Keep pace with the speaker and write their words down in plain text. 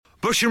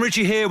Bush and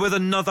Richie here with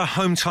another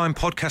Home Time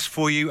podcast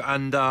for you,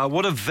 and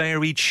what a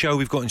varied show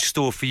we've got in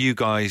store for you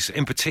guys.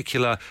 In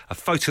particular, a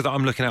photo that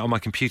I'm looking at on my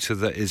computer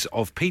that is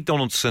of Pete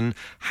Donaldson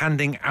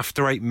handing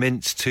After Eight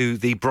mints to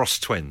the Bros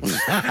twins,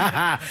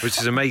 which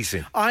is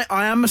amazing. I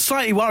am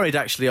slightly worried,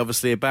 actually,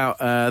 obviously, about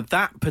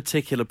that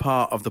particular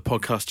part of the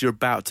podcast you're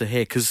about to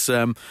hear, because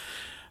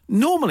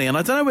normally, and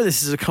I don't know whether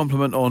this is a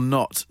compliment or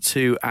not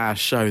to our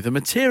show, the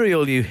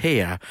material you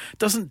hear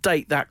doesn't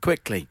date that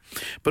quickly.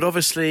 But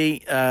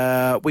obviously,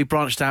 we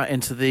branched out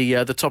into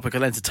the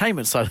topical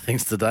entertainment side of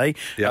things today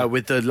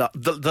with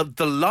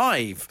the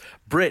live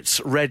Brits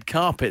red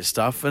carpet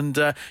stuff. And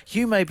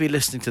you may be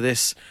listening to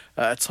this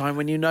at a time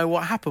when you know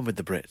what happened with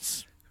the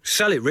Brits.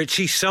 Sell it,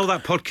 Richie. Sell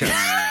that podcast.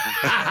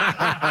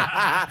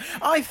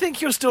 I think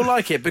you'll still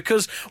like it,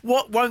 because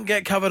what won't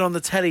get covered on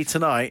the telly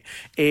tonight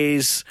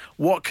is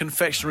what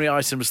confectionery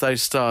items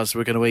those stars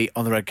were going to eat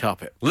on the red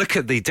carpet. Look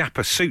at the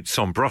dapper suits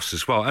on Bros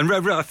as well. And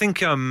I think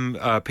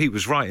Pete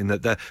was right in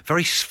that they're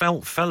very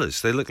svelte fellas.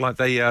 They look like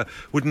they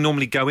wouldn't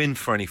normally go in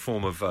for any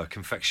form of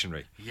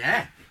confectionery.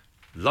 Yeah.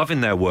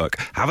 Loving their work.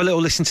 Have a little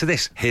listen to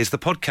this. Here's the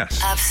podcast.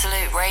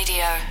 Absolute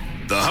Radio.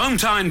 The Home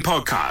Time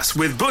Podcast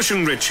with Bush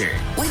and Richie.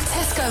 With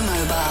Tesco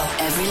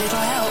Mobile, every little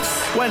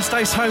helps.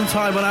 Wednesday's Home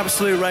Time on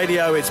Absolute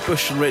Radio. It's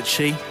Bush and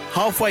Richie.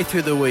 Halfway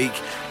through the week,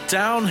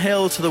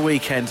 downhill to the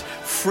weekend,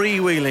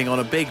 freewheeling on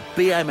a big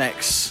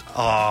BMX.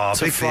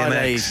 Big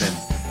Friday BMX.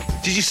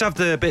 evening. Did you just have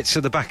the bits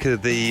at the back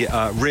of the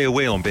rear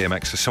wheel on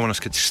BMX so someone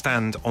else could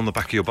stand on the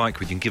back of your bike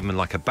with you and give them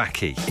like a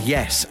backie?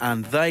 Yes,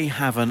 and they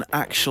have an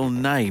actual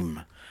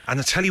name. And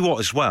I tell you what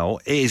as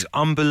well, it is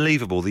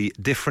unbelievable the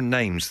different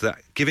names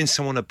that giving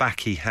someone a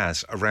backie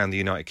has around the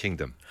United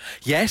Kingdom.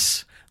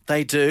 Yes,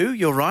 they do.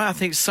 You're right. I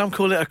think some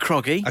call it a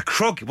croggy. A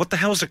croggy? What the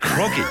hell's a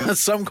croggy?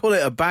 Some call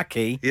it a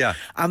backie. Yeah.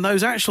 And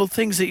those actual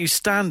things that you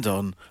stand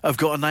on have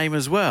got a name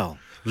as well.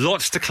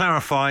 Lots to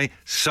clarify,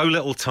 so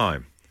little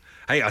time.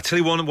 Hey, I'll tell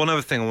you one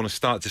other thing I want to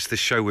start just this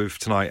show with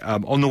tonight.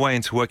 On the way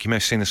into work, you may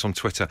have seen this on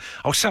Twitter,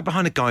 I was sat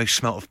behind a guy who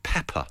smelt of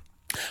pepper.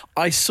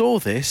 I saw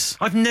this.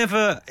 I've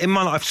never, in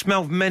my life, I've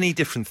smelled many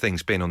different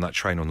things being on that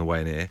train on the way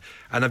in here,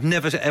 and I've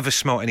never ever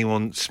smelt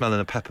anyone smelling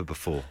a pepper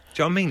before.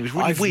 Do you know what I mean? It was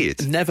really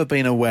weird. I've never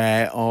been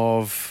aware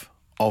of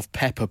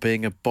pepper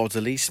being a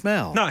bodily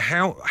smell. No,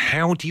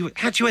 how do you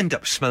end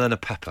up smelling a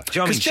pepper? Do you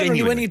know what I mean? Because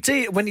generally,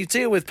 Genuinely. when you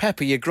deal with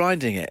pepper, you're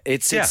grinding it.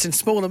 It's in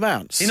small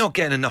amounts. You're not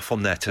getting enough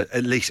on there to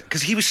at least...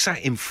 Because he was sat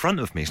in front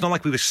of me. It's not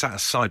like we were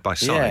sat side by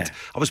side. Yeah.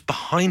 I was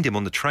behind him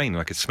on the train and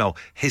I could smell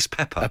his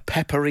pepper. A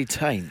peppery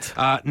taint.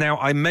 Now,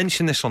 I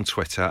mentioned this on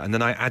Twitter and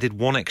then I added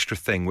one extra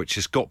thing which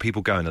has got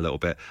people going a little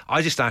bit.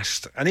 I just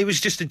asked, and it was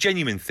just a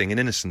genuine thing, an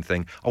innocent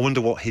thing, I wonder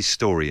what his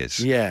story is.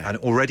 Yeah. And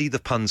already the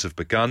puns have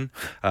begun.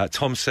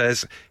 Tom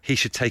says he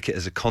should take it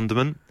as a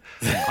condiment.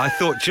 I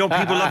thought, do you know,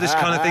 people love this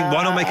kind of thing.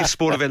 Why not make a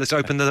sport of it? Let's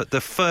open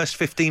the first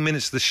 15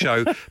 minutes of the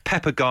show.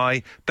 Pepper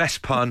guy,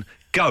 best pun,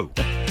 go.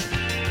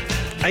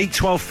 8,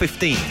 12,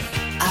 15.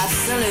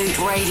 Absolute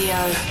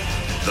Radio.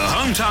 The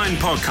Home Time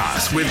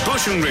Podcast with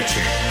Bush and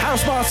Richie.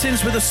 House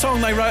Martins with a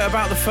song they wrote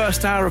about the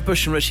first hour of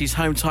Bush and Richie's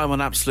Home Time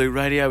on Absolute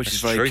Radio, which is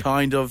very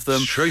kind of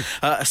them. It's true.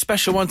 A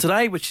special one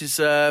today, which is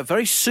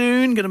very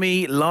soon going to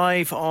be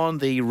live on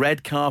the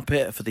red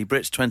carpet for the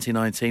Brits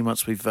 2019,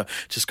 once we've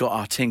just got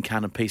our tin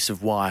can and piece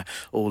of wire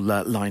all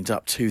lined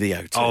up to the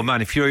O2. Oh,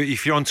 man, if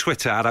you're on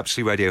Twitter at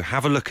Absolute Radio,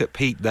 have a look at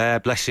Pete there.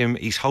 Bless him.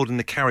 He's holding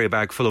the carrier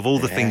bag full of all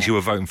the things you were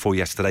voting for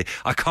yesterday.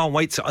 I can't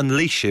wait to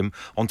unleash him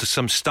onto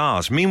some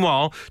stars.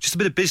 Meanwhile, just a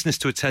bit of business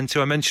to attend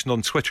to. I mentioned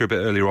on Twitter a bit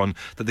earlier on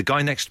that the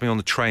guy next to me on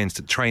the train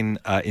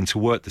into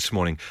work this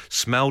morning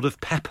smelled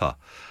of pepper.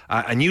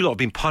 And you lot have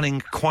been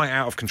punning quite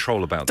out of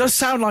control about Does this.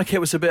 sound like it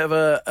was a bit of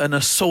an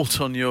assault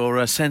on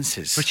your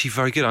senses. Richie,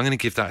 very good. I'm going to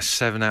give that a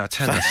 7 out of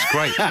 10. That's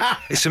great.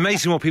 It's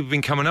amazing what people have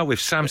been coming up with.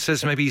 Sam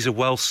says maybe he's a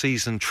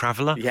well-seasoned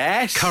traveller.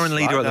 Yes. Current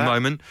leader like at the that.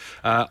 moment.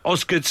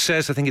 Osgood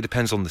says, I think it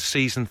depends on the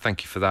season.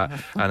 Thank you for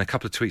that. And a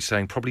couple of tweets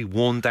saying, probably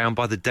worn down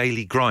by the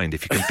daily grind.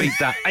 If you can beat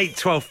that. 8,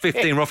 12,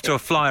 15. We're off to a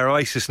flyer.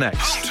 Oasis next.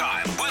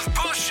 Home Time with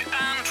Bush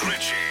and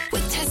Richie.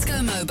 With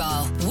Tesco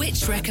Mobile,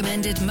 which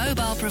recommended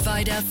mobile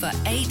provider for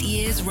 8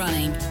 years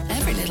running.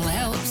 Every little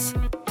helps.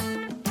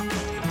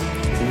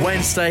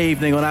 Wednesday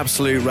evening on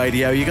Absolute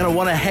Radio. You're going to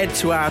want to head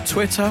to our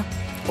Twitter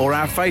or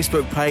our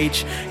Facebook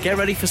page. Get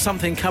ready for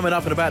something coming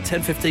up in about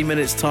 10-15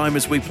 minutes time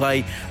as we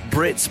play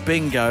Brits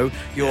Bingo.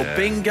 Your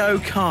bingo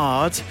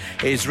card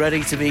is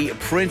ready to be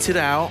printed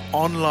out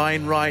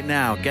online right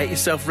now. Get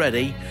yourself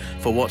ready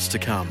for what's to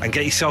come. And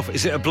get yourself,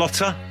 is it a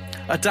blotter?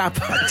 A dabber.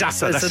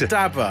 That's It's a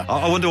dabber.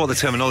 I wonder what the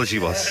terminology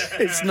was.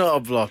 It's not a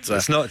blotter.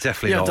 It's not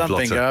definitely You not a haven't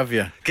blotter. done bingo, have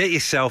you? Get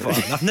yourself...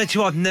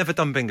 I've never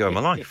done bingo in my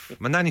life.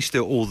 My nan used to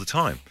do it all the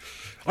time.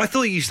 I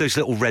thought you used those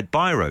little red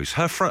biros.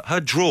 Her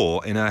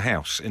drawer in her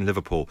house in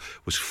Liverpool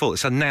was full.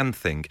 It's a nan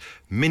thing.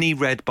 mini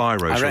red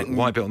biros, I reckon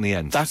white bit on the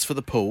end. That's for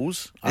the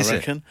pools, I Is it?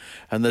 reckon.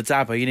 And the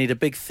dabber, you need a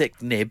big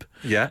thick nib.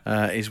 Yeah.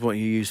 Is what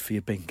you use for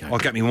your bingo. I'll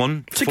get me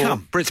one To for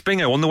come. Brits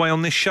Bingo on the way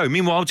on this show.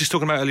 Meanwhile, just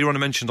talking about earlier on, I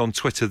mentioned on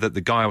Twitter that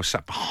the guy I was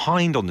sat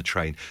behind on the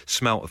train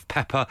smelt of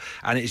pepper,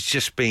 and it's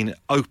just been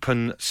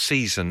open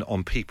season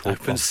on people.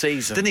 Open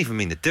season. Didn't even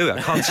mean to do it.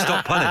 I can't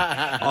stop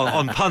punning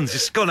on puns.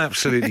 It's gone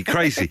absolutely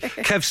crazy.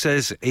 Kev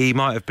says he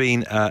might have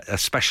been a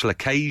special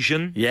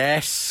occasion.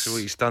 Yes. See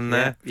what he's done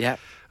there? Yeah.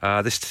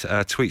 This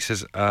tweet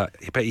says, I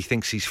bet he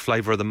thinks he's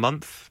flavour of the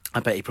month. I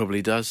bet he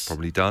probably does.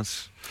 Probably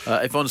does.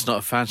 Yvonne's not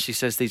a fan. She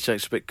says these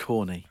jokes are a bit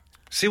corny.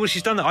 See what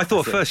she's done there? I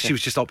thought at first she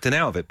was just opting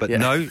out of it, but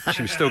no,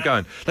 she was still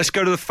going. Let's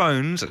go to the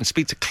phones and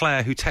speak to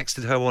Claire, who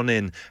texted her one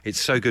in. It's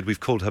so good we've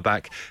called her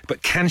back.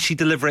 But can she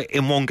deliver it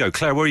in one go?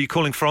 Claire, where are you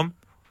calling from?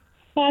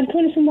 I'm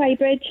calling from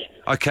Weybridge.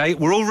 OK,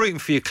 we're all rooting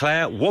for you,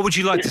 Claire. What would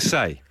you like to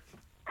say?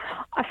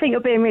 I think you're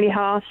being really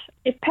harsh.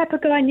 If Pepper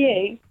Guy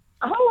knew...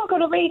 Oh, I've got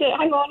to read it.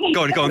 Hang on.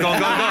 Go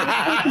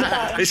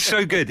on. It's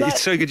so good.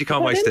 It's so good you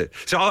can't waste it.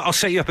 So I'll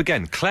set you up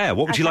again. Claire,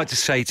 what would you like to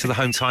say to the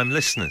Home Time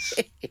listeners?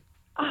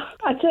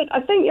 I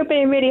think you're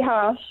being really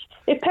harsh.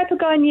 If Pepper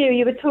Guy knew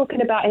you were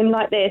talking about him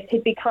like this,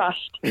 he'd be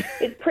crushed.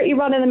 It's pretty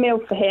run-of-the-mill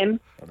for him.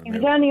 He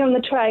was only on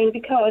the train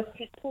because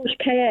his Porsche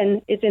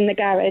Cayenne is in the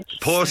garage.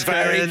 Pause.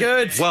 Very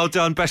good. Well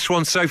done. Best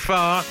one so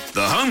far.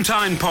 The Home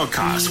Time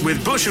Podcast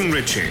with Bush and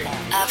Richie.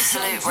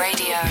 Absolute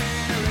Radio.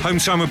 Home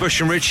Time with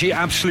Bush and Richie,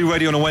 Absolute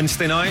Radio on a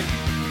Wednesday night.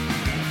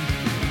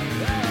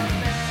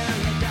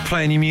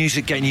 Playing your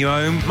music, getting you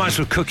home. Might as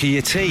well cook you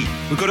your tea.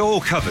 We've got it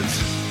all covered.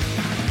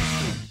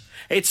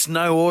 It's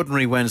no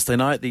ordinary Wednesday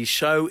night. The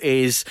show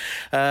is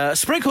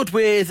sprinkled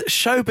with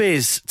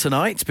showbiz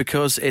tonight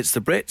because it's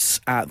the Brits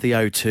at the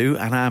O2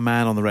 and our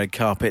man on the red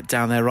carpet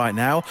down there right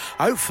now,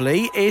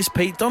 hopefully, is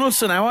Pete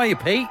Donaldson. How are you,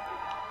 Pete?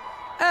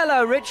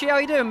 Hello, Richie. How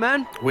you doing,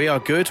 man? We are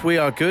good.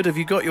 Have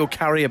you got your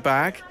carrier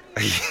bag?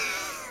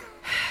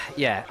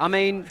 Yeah, I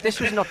mean,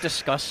 this was not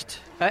discussed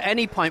at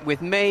any point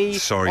with me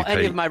Sorry, or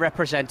any Pete. of my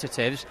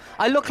representatives.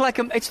 I look like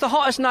it's the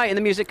hottest night in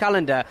the music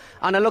calendar,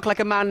 and I look like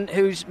a man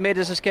who's made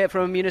his escape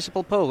from a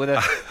municipal pool with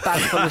a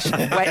bag full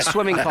of wet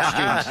swimming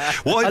costumes.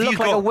 What I have look you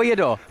like got, a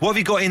weirdo. What have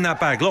you got in that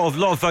bag? A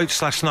lot of votes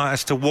last night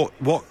as to what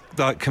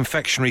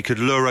confectionery could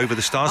lure over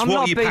the stars. I'm What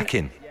not are you being-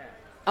 packing?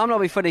 I'm not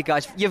being funny,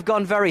 guys. You've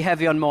gone very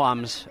heavy on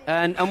Moams,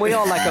 and we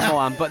all like a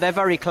Moam, but they're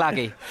very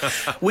claggy.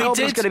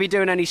 Nobody's going to be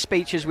doing any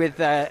speeches with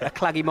a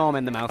claggy Moam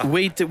in the mouth.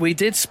 We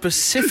did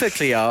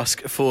specifically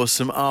ask for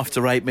some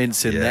After 8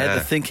 mints in there. Yeah.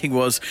 The thinking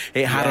was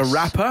it had Yes. a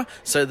wrapper,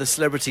 so the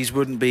celebrities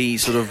wouldn't be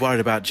sort of worried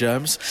about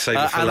germs. Save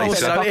it for and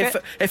later.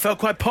 also, it felt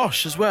quite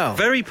posh as well.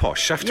 Very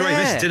posh. After 8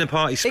 minutes, Yeah. dinner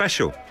party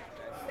special.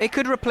 It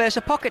could replace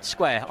a pocket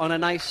square on a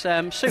nice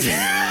suit.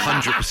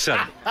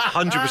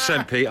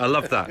 100%, Pete. I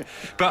love that.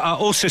 But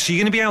also, so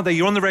you're going to be out there,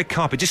 you're on the red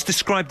carpet. Just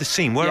describe the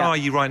scene. Where Yeah. are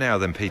you right now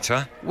then,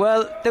 Peter?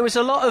 Well, there was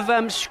a lot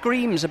of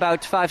screams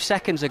about 5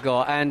 seconds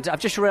ago, and I've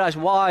just realised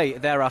why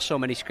there are so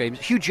many screams.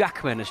 Hugh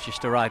Jackman has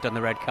just arrived on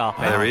the red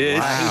carpet. There he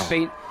is.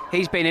 Wow.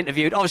 He's been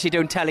interviewed, obviously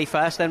doing telly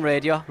first, then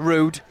radio.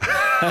 Rude.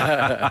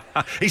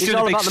 He's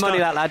all about the money,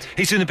 that lad.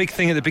 He's doing a big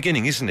thing at the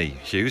beginning, isn't he,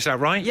 Hugh? Is that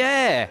right?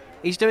 Yeah,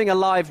 he's doing a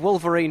live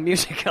Wolverine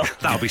musical.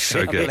 That'll be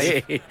so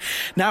good.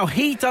 Now,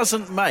 he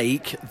doesn't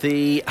make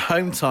the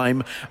Home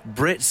Time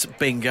Brits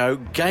Bingo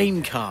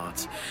game card.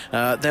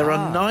 There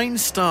are 9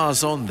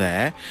 stars on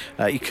there.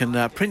 You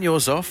can print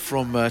yours off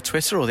from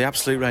Twitter or the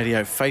Absolute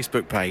Radio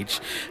Facebook page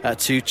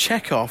to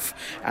check off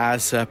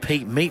as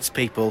Pete meets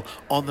people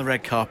on the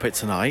red carpet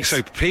tonight.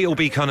 So Pete will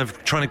be kind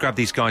of trying to grab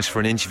these guys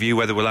for an interview.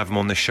 Whether we'll have them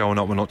on this show or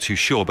not, we're not too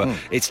sure. But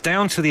it's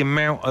down to the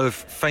amount of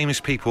famous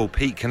people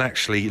Pete can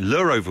actually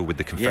lure over with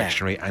the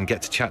confectionery and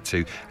get to chat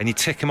to. And you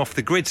tick them off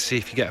the grid to see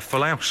if you get a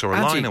full house or a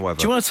Andy, line or whatever.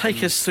 do you want to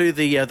take us through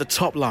the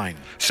top line?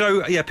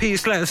 So, yeah, Pete,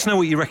 just let us know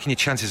what you reckon your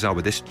chances are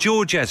with this.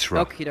 George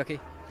Ezra. Okie dokie.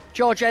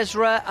 George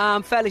Ezra,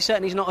 I'm fairly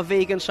certain he's not a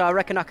vegan, so I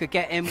reckon I could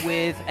get him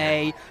with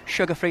a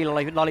sugar-free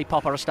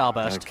lollipop or a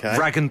Starburst. Okay.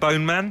 Rag and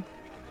Bone Man.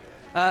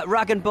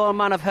 Rag and Bone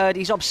Man, I've heard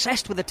he's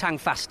obsessed with the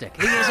Tangfastic.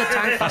 He is a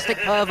Tangfastic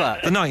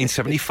pervert. The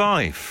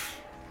 1975.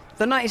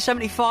 The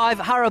 1975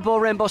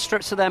 Haribo Rainbow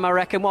Strips of them, I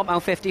reckon,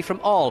 £1.50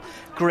 from all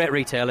great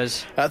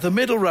retailers. At the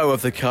middle row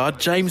of the card,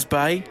 James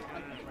Bay.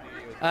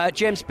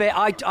 James Bay,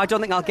 I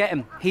don't think I'll get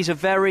him. He's a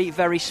very,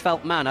 very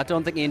svelte man. I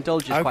don't think he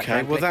indulges quite Okay,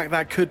 frankly. well,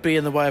 that could be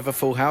in the way of a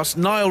full house.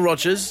 Niall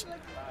Rodgers.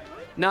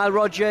 Nile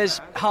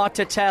Rodgers, hard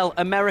to tell.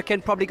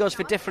 American, probably goes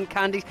for different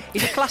candies.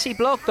 He's a classy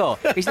bloke, though.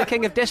 He's the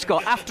king of disco.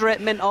 After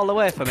it, mint all the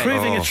way for me.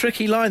 Proving a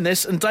tricky line,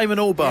 this, and Damon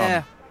Albarn.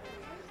 Yeah.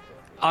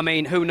 I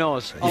mean, who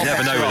knows? You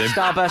never know with him.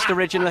 Starburst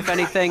original, if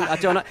anything. I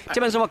don't know.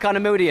 Depends on what kind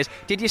of mood he is.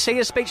 Did you see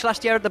his speech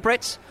last year at the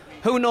Brits?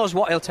 Who knows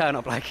what he'll turn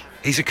up like?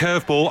 He's a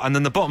curveball, and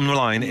then the bottom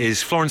line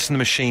is Florence and the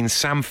Machine,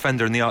 Sam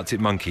Fender and the Arctic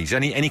Monkeys.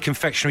 Any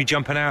confectionery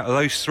jumping out of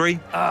those three?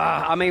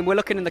 I mean, we're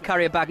looking in the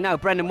carrier bag now.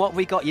 Brendan, what have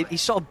we got?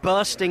 He's sort of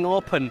bursting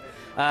open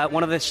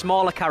one of the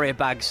smaller carrier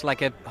bags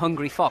like a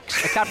hungry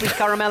fox. A Cadbury's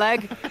caramel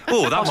egg.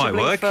 Oh, that might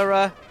work.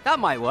 That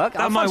might work.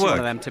 That might work. One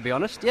of them, to be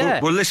honest. Yeah.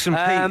 Well, listen,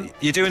 Pete,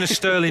 you're doing a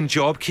sterling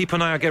job. Keep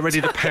an eye out. Get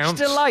ready to pounce.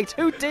 Turkish Delight.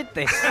 Who did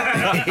this?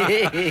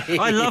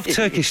 I love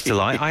Turkish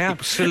Delight. I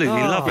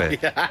absolutely love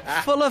it.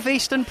 Yeah. Full of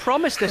Eastern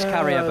promise, this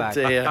carrier bag.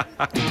 Dear.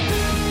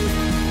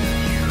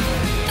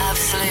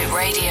 Absolute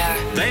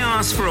Radio. They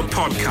asked for a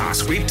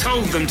podcast. We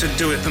told them to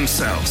do it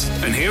themselves.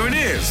 And here it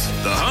is,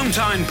 the Home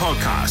Time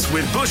Podcast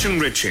with Bush and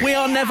Richie. We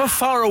are never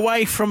far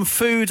away from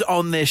food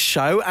on this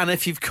show, and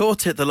if you've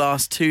caught it the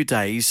last 2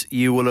 days,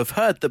 you will have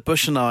heard that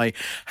Bush and I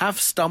have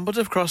stumbled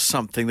across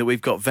something that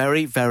we've got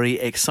very, very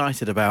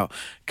excited about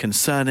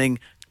concerning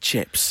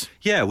chips.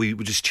 Yeah, we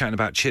were just chatting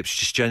about chips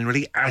just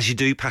generally, as you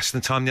do, passing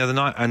the time the other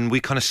night, and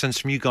we kind of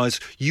sensed from you guys,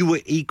 you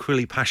were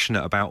equally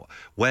passionate about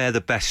where the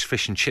best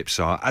fish and chips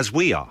are, as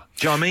we are.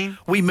 Do you know what I mean?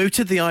 We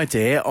mooted the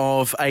idea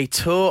of a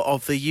tour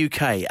of the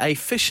UK, a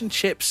fish and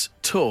chips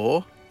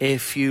tour,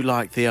 if you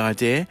like the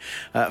idea.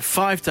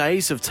 5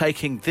 days of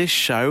taking this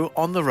show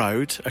on the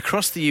road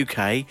across the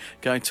UK,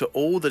 going to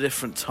all the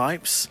different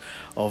types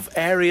of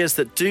areas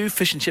that do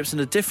fish and chips in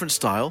a different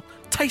style,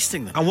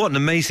 tasting them. And what an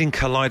amazing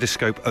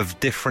kaleidoscope of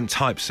different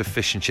types of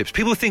fish and chips.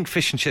 People think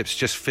fish and chips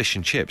just fish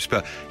and chips,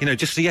 but, you know,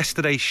 just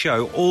yesterday's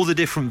show, all the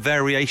different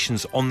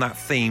variations on that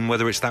theme,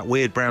 whether it's that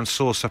weird brown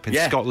sauce up in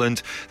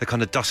Scotland, the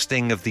kind of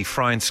dusting of the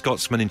Frying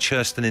Scotsman in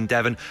Churston in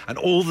Devon, and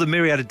all the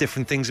myriad of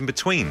different things in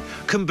between.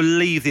 Couldn't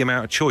believe the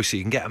amount of choice that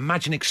you can get.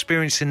 Imagine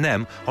experiencing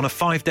them on a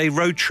 5-day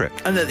road trip.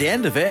 And at the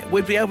end of it,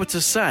 we'd be able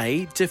to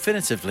say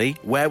definitively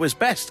where was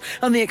best.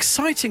 And the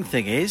exciting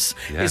thing is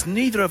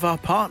neither of our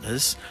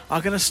partners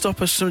are going to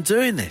stop us from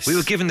doing this. We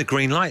were given the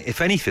green light.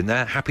 If anything,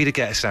 they're happy to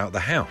get us out of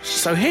the house.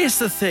 So here's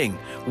the thing.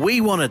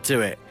 We want to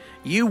do it.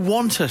 You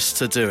want us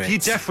to do it. You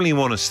definitely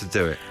want us to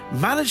do it.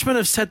 Management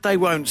have said they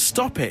won't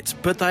stop it,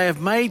 but they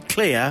have made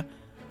clear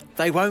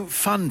they won't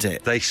fund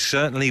it. They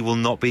certainly will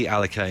not be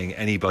allocating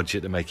any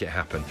budget to make it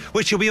happen.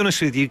 Which, I'll be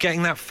honest with you,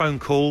 getting that phone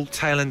call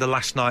tail end of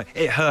last night,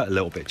 it hurt a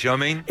little bit. Do you know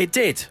what I mean? It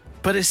did,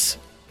 but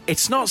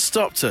it's not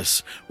stopped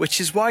us,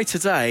 which is why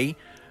today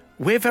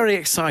we're very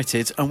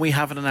excited and we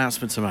have an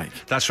announcement to make.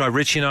 That's right.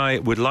 Richie and I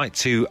would like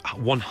to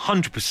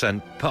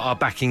 100% put our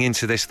backing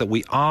into this, that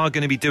we are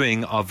going to be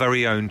doing our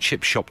very own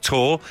chip shop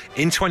tour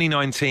in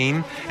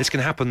 2019. It's going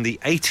to happen the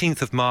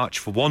 18th of March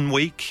for 1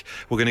 week.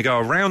 We're going to go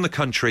around the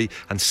country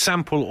and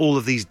sample all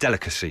of these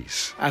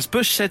delicacies. As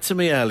Bush said to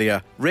me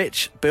earlier,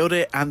 Rich, build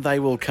it and they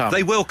will come.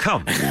 They will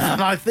come.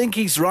 And I think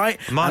he's right.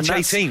 March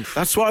 18th.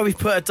 That's why we've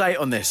put a date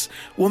on this.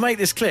 We'll make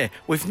this clear.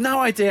 We've no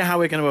idea how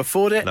we're going to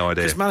afford it. No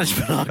idea. Because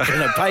management aren't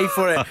going to pay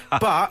for it,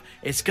 but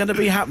it's going to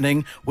be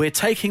happening. We're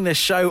taking this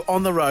show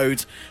on the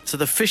road to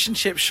the fish and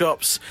chip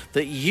shops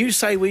that you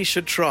say we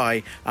should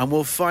try, and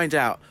we'll find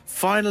out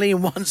finally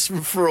and once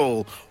and for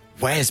all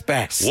where's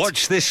best.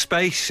 Watch this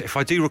space. If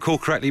I do recall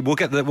correctly, we'll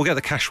get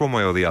the cash one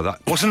way or the other.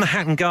 Wasn't the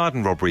Hatton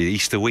Garden robbery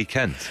Easter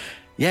weekend?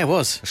 Yeah, it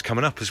was. It's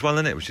coming up as well,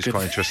 isn't it? Which is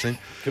quite interesting.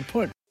 Good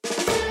point.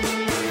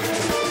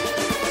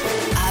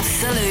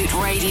 Absolute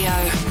Radio.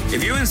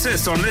 If you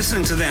insist on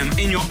listening to them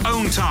in your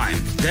own time,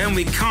 then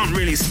we can't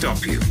really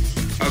stop you.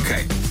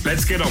 Okay,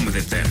 let's get on with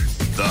it then.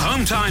 The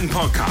Home Time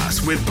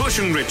Podcast with Bush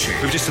and Richie.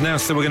 We've just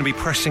announced that we're going to be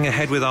pressing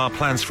ahead with our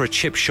plans for a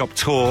chip shop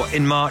tour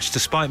in March,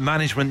 despite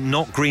management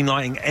not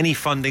greenlighting any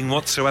funding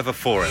whatsoever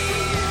for it.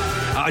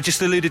 I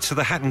just alluded to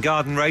the Hatton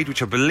Garden raid,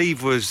 which I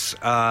believe was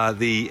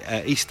the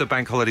Easter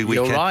bank holiday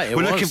weekend. You're right,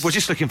 We're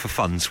just looking for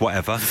funds,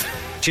 whatever.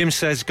 Jim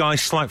says,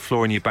 guys, slight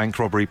flaw in your bank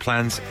robbery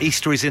plans.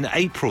 Easter is in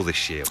April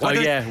this year.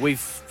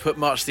 We've put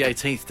March the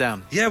 18th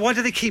down. Yeah, why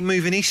do they keep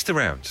moving Easter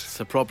around? It's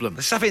a problem.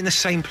 Let's have it in the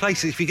same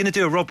place. If you're going to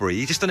do a robbery,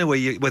 you just don't know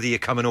whether you're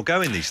coming or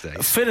going these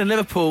days. Phil in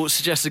Liverpool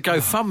suggests a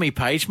GoFundMe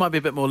page, might be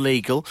a bit more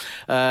legal,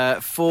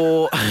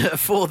 for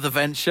the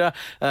venture.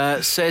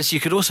 Says you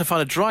could also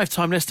find a drive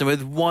time listener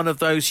with one of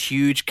those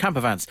huge camper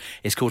vans.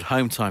 It's called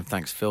Home Time.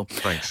 Thanks, Phil.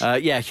 Thanks.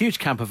 Huge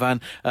camper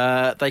van.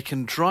 They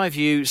can drive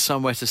you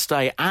somewhere to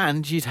stay,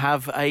 and you'd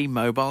have a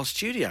mobile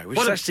studio, which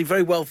is actually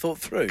very well thought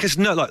through. Because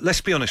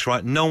let's be honest,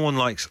 right? No one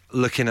likes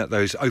looking at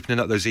those, opening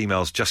up those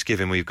emails, just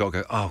giving where you've got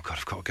to go, oh God,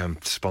 I've got to go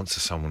and sponsor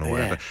someone or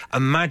whatever.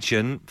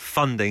 Imagine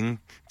funding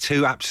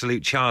 2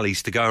 absolute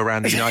Charlies to go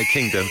around the United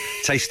Kingdom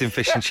tasting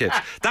fish and chips.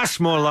 That's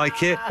more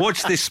like it.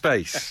 Watch this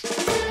space.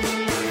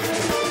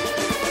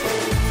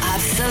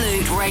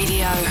 Absolute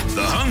Radio.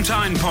 The Home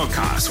Time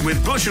Podcast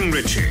with Bush and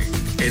Richie.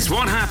 It's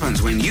what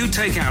happens when you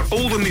take out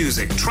all the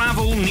music,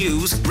 travel,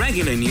 news,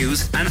 regular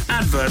news, and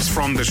adverts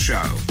from the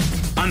show.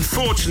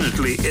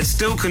 Unfortunately, it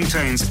still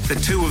contains the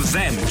two of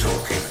them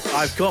talking.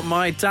 I've got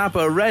my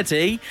dabber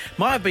ready.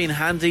 Might have been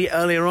handy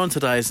earlier on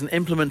today as an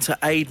implement to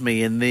aid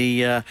me in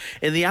the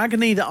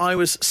agony that I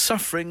was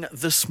suffering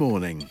this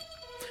morning.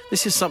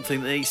 This is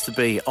something that needs to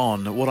be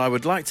on what I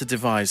would like to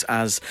devise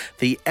as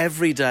the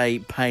Everyday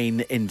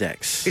Pain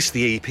Index. It's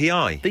the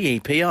EPI. The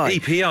EPI.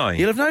 EPI.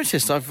 You'll have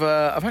noticed I've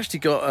actually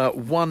got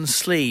one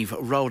sleeve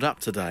rolled up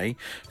today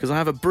because I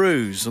have a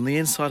bruise on the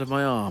inside of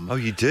my arm. Oh,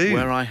 you do?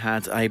 Where I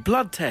had a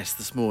blood test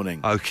this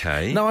morning.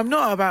 Okay. Now, I'm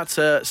not about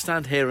to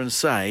stand here and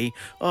say,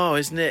 oh,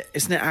 isn't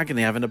it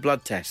agony having a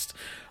blood test?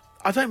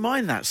 I don't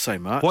mind that so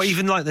much. What,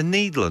 even like the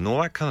needle and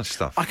all that kind of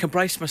stuff? I can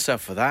brace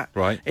myself for that.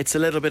 Right. It's a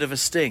little bit of a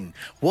sting.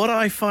 What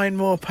I find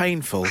more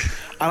painful,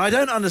 and I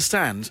don't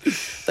understand,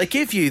 they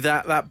give you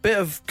that bit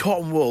of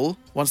cotton wool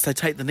once they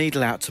take the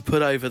needle out to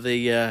put over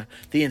the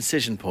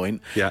incision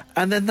point. Yeah.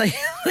 And then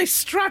they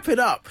strap it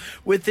up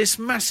with this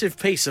massive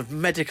piece of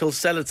medical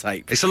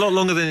sellotape. It's a lot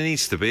longer than it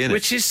needs to be, isn't it?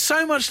 Which is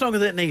so much longer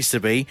than it needs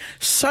to be,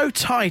 so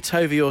tight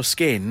over your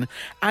skin,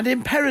 and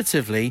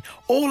imperatively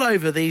all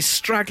over these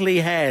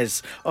straggly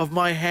hairs of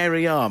my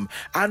hairy arm.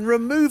 And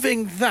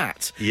removing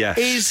that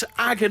is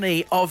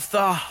agony of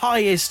the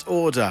highest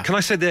order. Can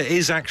I say there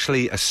is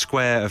actually a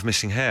square of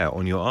missing hair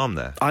on your arm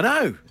there? I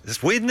know.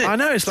 It's weird, isn't it? I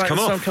know, it's like come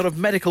some off. kind of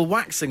medical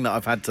waxing that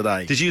I've had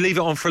today. Did you leave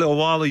it on for a little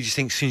while, or you just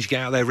think as soon as you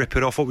get out there, rip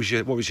it off? What was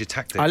your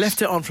tactic? I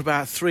left it on for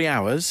about 3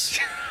 hours.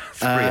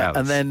 3 hours.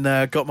 And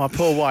then got my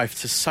poor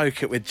wife to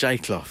soak it with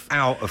J-cloth.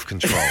 Out of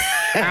control.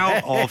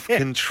 Out of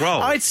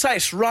control. I'd say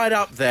it's right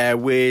up there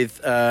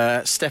with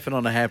stepping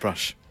on a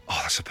hairbrush. Oh,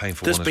 that's a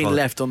painful That's one as been well.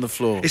 left on the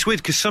floor. It's weird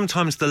because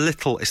sometimes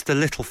it's the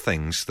little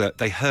things that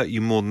they hurt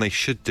you more than they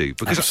should do.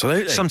 Because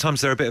Absolutely.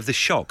 sometimes they're a bit of the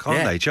shock,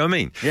 aren't they? Do you know what I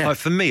mean? Yeah. Like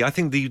for me, I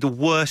think the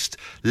worst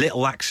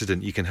little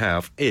accident you can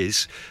have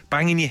is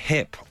banging your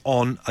hip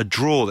on a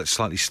drawer that's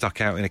slightly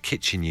stuck out in a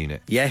kitchen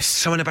unit. Yes.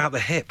 Something about the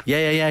hip.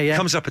 Yeah.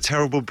 Comes up a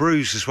terrible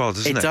bruise as well,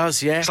 doesn't it? It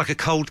does, yeah. It's like a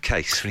cold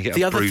case when you get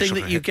The a other bruise thing off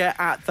that a you hip. get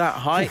at that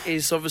height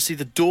is obviously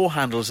the door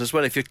handles as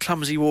well. If you're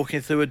clumsy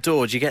walking through a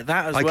door, do you get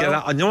that as well? I get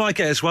that. I know what I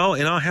get as well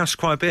in our house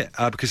quite a bit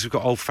because we've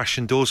got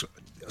old-fashioned doors.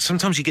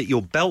 Sometimes you get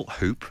your belt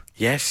hoop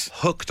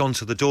hooked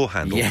onto the door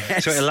handle.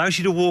 Yes. So it allows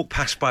you to walk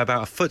past by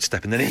about a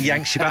footstep and then it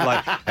yanks you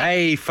back like,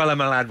 hey, fella,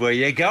 my lad, where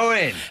you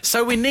going?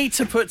 So we need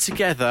to put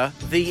together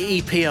the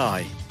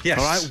EPI. Yes.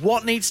 All right.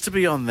 What needs to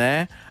be on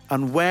there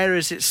and where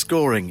is it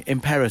scoring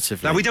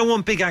imperatively? Now, we don't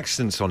want big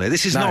accidents on it.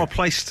 This is No. not a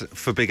place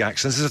for big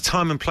accidents. There's a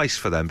time and place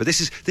for them. But this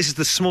is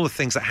the smaller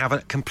things that have a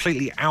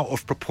completely out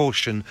of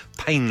proportion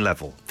pain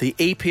level. The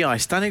EPI,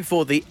 standing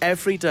for the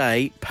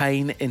Everyday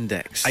Pain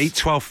Index. 8,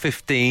 12,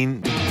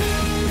 15... The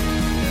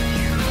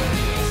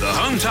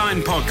Home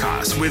Time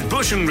Podcast with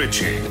Bush and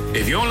Richie.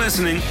 If you're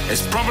listening,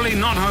 it's probably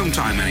not Home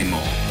Time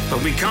anymore,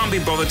 but we can't be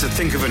bothered to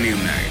think of a new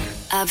name.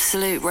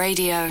 Absolute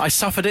Radio. I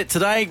suffered it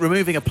today,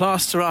 removing a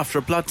plaster after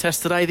a blood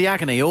test today. The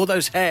agony, all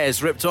those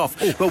hairs ripped off.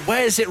 But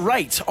where's it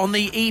rate on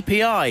the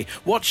EPI?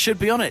 What should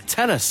be on it?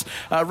 Tell us.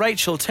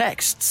 Rachel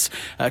texts,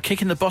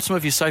 kicking the bottom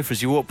of your sofa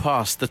as you walk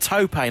past. The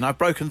toe pain. I've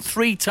broken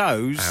 3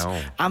 toes.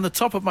 Ow. And the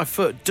top of my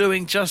foot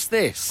doing just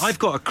this. I've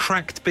got a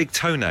cracked big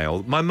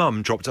toenail. My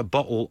mum dropped a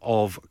bottle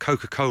of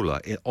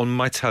Coca-Cola on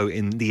my toe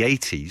in the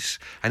 80s,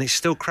 and it's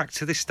still cracked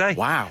to this day.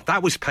 Wow.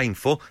 That was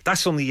painful.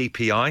 That's on the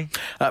EPI.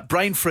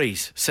 Brain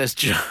freeze, says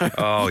Joe.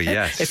 Oh,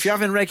 yes. If you're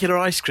having regular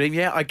ice cream,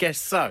 yeah, I guess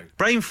so.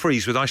 Brain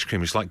freeze with ice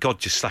cream is like God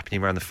just slapping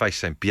you around the face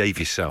saying, behave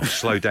yourself,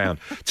 slow down.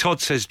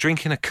 Todd says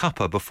drinking a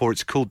cuppa before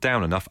it's cooled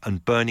down enough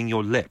and burning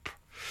your lip.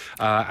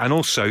 And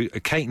also,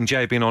 Kate and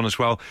Jay have been on as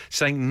well,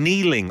 saying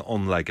kneeling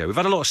on Lego. We've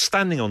had a lot of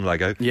standing on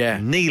Lego. Yeah.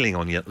 Kneeling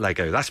on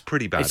Lego. That's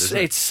pretty bad, isn't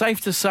it? It's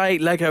safe to say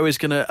Lego is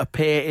going to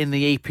appear in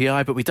the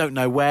EPI, but we don't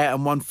know where.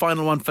 And one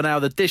final one for now,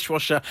 the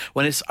dishwasher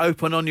when it's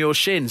open on your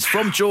shins.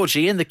 From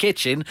Georgie in the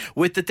kitchen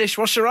with the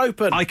dishwasher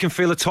open. I can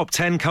feel a top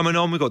 10 coming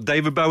on. We've got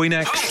David Bowie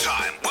next.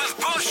 Home Time with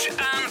Bush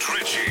and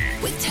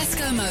Richie. With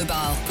Tesco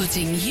Mobile,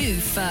 putting you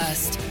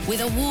first.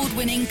 With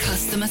award-winning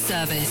customer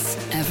service.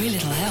 Every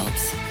little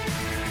helps.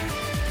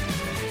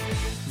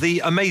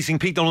 The amazing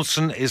Pete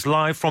Donaldson is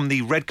live from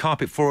the red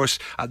carpet for us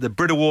at the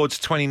Brit Awards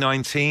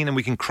 2019, and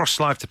we can cross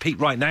live to Pete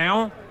right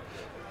now.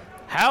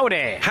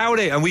 Howdy.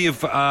 Howdy, and we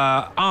have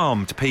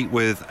armed Pete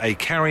with a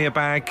carrier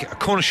bag, a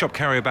corner shop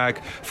carrier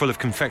bag full of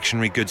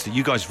confectionery goods that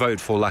you guys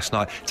voted for last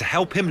night to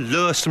help him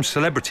lure some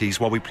celebrities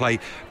while we play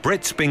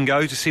Brits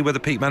Bingo to see whether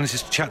Pete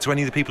manages to chat to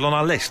any of the people on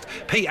our list.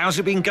 Pete, how's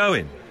it been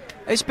going?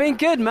 It's been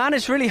good, man.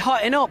 It's really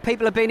hotting up.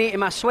 People have been eating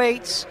my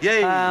sweets.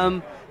 Yay.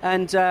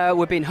 And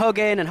we've been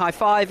hugging and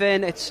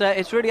high-fiving.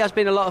 It really has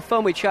been a lot of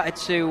fun. We chatted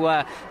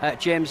to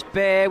James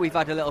Bay. We've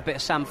had a little bit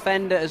of Sam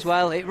Fender as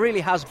well. It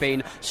really has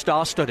been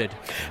star-studded.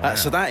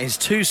 So that is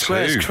 2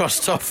 squares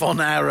crossed off on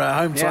our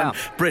Home Time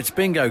Brits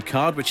Bingo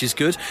card, which is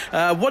good.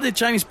 What did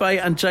James Bay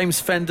and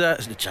James Fender,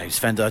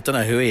 I don't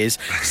know who he is,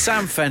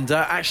 Sam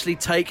Fender actually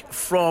take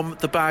from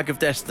the Bag of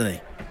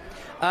Destiny?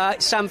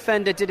 Sam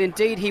Fender did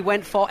indeed. He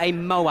went for a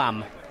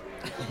Moam.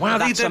 Wow,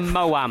 That's they're a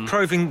Moam.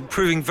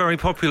 proving very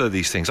popular,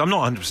 these things. I'm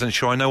not 100%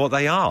 sure I know what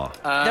they are.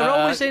 They're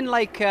always in,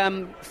 like,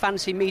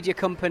 fancy media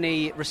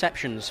company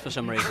receptions for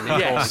some reason.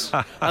 Yes,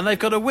 and they've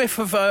got a whiff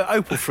of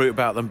opal fruit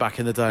about them back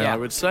in the day, Yeah. I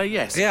would say,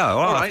 yes. Yeah, well,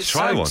 All I'll have to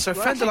try so, one. So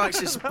Fender likes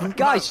this...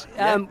 Guys,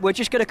 we're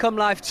just going to come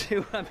live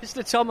to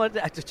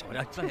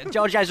Mr.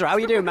 George Ezra. How are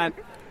you doing, man?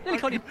 Nearly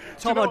called you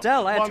Tom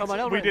Odell. I had Tom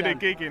Odell We written did a down.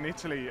 gig in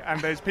Italy,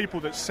 and there's people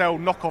that sell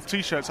knockoff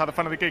T-shirts at the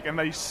front of the gig, and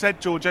they said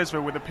George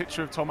Ezra with a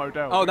picture of Tom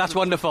Odell. Oh, that's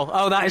wonderful.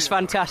 Oh, that is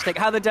fantastic.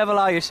 How the devil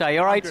are you, Si? You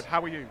all right? Good.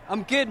 How are you?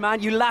 I'm good, man.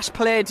 You last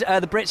played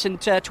the Brits in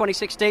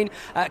 2016.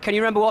 Can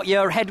you remember what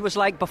your head was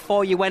like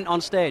before you went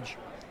on stage?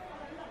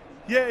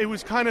 Yeah, it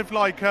was kind of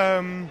like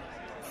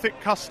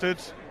thick custard.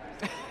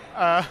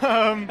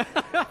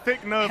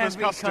 Thick, nervous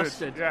Heavy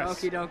custard. Yes.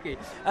 Okie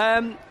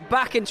dokie.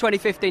 Back in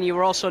 2015, you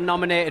were also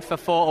nominated for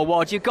 4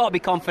 awards. You've got to be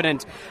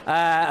confident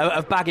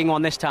of bagging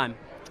one this time.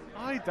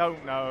 I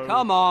don't know.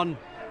 Come on.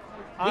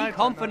 I Be don't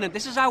confident.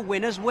 This is how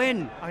winners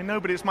win. I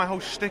know, but it's my whole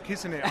shtick,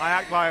 isn't it? I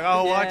act like,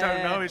 I don't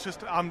Yeah. know. It's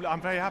just, I'm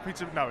very happy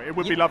to. No, it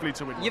would be lovely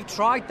to win. You've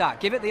tried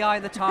that. Give it the eye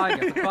of the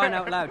tiger, for crying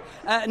out loud.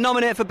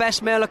 Nominated for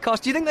Best Male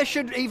Accost. Do you think there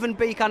should even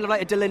be kind of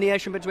like a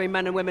delineation between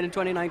men and women in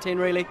 2019,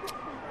 really?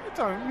 I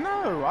don't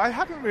know. I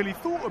hadn't really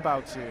thought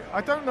about it. I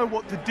don't know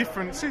what the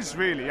difference is,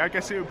 really. I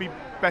guess it would be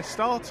Best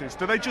Artist.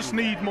 Do they just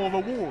need more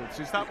awards?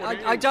 Is that what it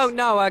is? I don't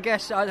know. I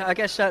guess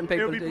certain It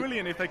people would be do.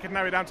 brilliant if they could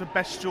narrow it down to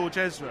Best George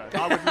Ezra.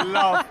 I would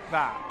love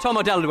that. Tom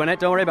Odell would win it,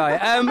 don't worry about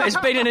it. It's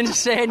been an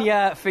insane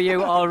year for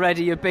you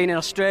already. You've been in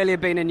Australia,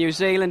 been in New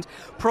Zealand,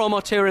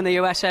 promo tour in the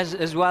US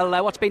as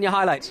well. What's been your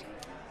highlights?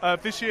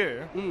 This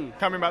year,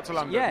 coming back to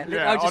London. Yeah,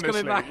 just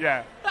honestly, coming back.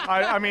 Yeah.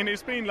 I mean,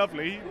 it's been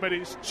lovely, but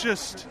it's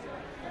just...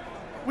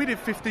 We did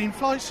 15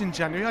 flights in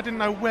January. I didn't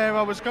know where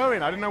I was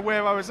going. I didn't know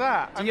where I was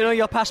at. Do you know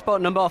your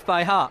passport number off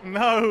by heart?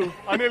 No,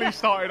 I nearly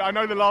started. I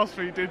know the last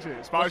 3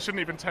 digits, but I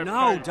shouldn't even tempt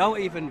No, fate. don't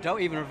even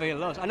reveal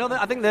those. I know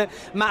that. I think that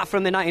Matt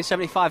from the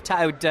 1975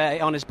 tattooed it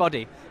on his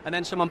body, and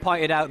then someone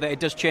pointed out that it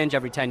does change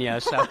every 10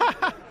 years. So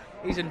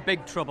he's in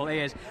big trouble. He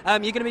is. You're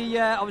going to be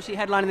obviously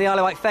headlining the Isle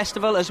of Wight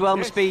Festival as well.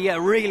 Yes. Must be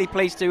really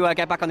pleased to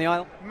get back on the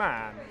Isle.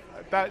 Man,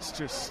 that's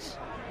just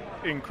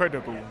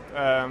incredible.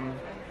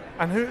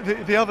 And who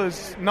the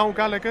others? Noel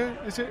Gallagher,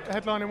 is it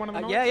headlining one of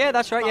the nights? Yeah,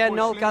 that's right. Yeah, Fatboy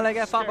Noel Slim's Gallagher,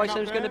 Fatboy getting up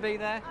Slim's going to there. be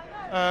there.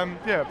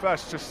 Yeah,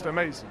 that's just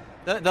amazing.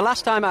 The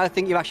last time I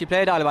think you actually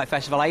played Isle of Wight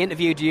Festival, I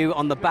interviewed you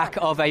on the back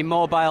of a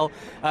mobile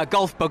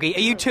golf buggy.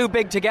 Are you too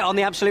big to get on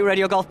the Absolute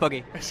Radio golf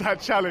buggy? It's that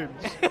challenge.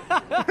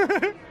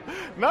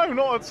 No,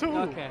 not at all.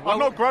 Okay, well, I'm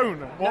not grown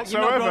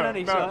whatsoever. You're not grown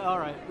any, no. so all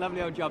right,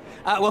 lovely old job.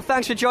 Well,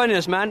 thanks for joining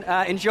us, man.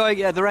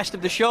 Enjoy the rest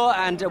of the show,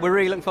 and we're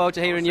really looking forward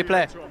to hearing you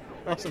play.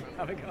 Awesome.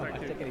 Have a go.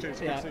 Take it easy.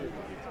 Cheers, Yeah. good to see you.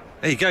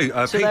 There you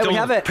go. So there we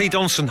have it. Pete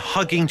Donaldson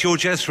hugging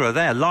George Ezra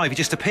there live. He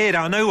just appeared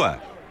out of nowhere.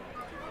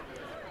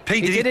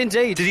 Pete, He did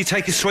indeed. Did he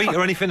take a sweet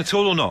or anything at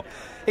all or not?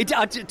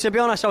 To be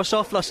honest, I was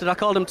so flustered. I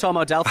called him Tom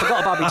Odell,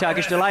 forgot about my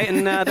Turkish delight,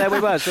 and there we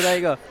were. So there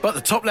you go. But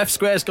the top left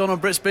square's gone on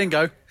Brits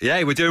Bingo.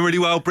 Yeah, we're doing really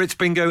well. Brits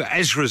Bingo,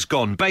 Ezra's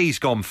gone, Bay's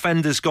gone,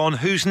 Fender's gone.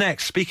 Who's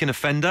next? Speaking of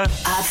Fender,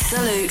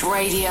 Absolute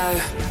Radio.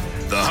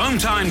 The Home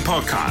Time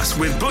Podcast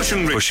with Bush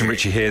and Richie. Bush and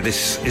Richie here.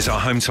 This is our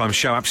home time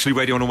show, Absolute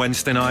Radio on a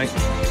Wednesday night.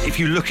 If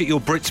you look at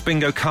your Brits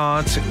Bingo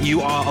cards,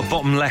 you are a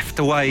bottom left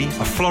away,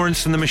 a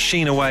Florence and the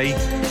Machine away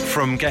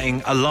from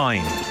getting a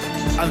line.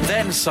 And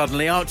then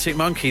suddenly Arctic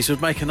Monkeys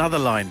would make another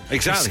line.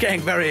 Exactly. It's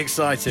getting very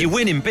exciting. You're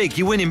winning big.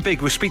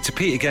 We'll speak to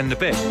Pete again in a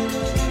bit.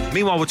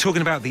 Meanwhile, we're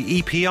talking about the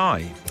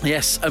EPI.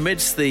 Yes,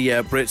 amidst the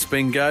Brits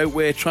Bingo,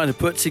 we're trying to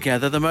put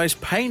together the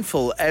most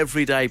painful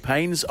everyday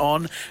pains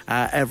on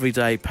our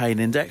Everyday Pain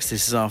Index.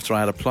 This is after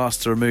I had a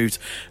plaster removed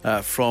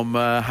from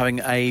having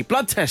a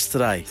blood test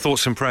today.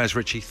 Thoughts and prayers,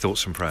 Richie.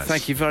 Thoughts and prayers.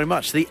 Thank you very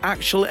much. The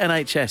actual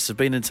NHS have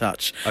been in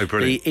touch. Oh,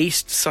 brilliant. The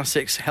East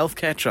Sussex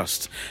Healthcare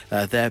Trust,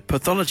 their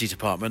pathology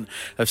department,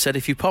 have said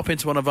if you pop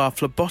into one of our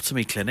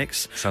phlebotomy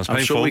clinics, Sounds I'm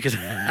painful. sure we could,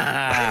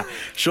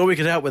 sure we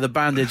could help with a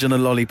bandage and a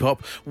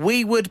lollipop.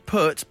 We would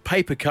put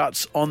paper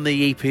cuts on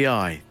the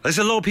EPI. There's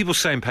a lot of people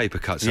saying paper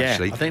cuts,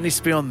 actually. I think it needs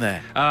to be on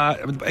there.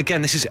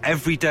 Again, this is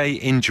everyday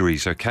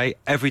injuries, okay?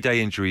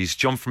 Everyday injuries.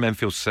 John from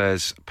Enfield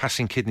says,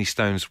 passing kidney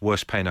stones,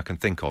 worst pain I can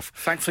think of.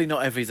 Thankfully,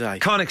 not every day.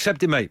 Can't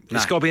accept it, mate. It's No.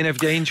 got to be an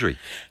everyday injury.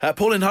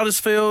 Paul in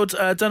Huddersfield,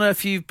 don't know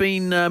if you've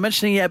been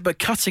mentioning it, but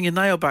cutting a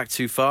nail back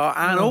too far.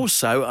 And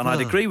also, and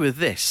I'd agree with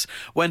this,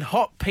 when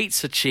hot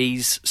pizza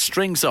cheese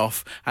strings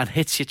off and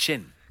hits your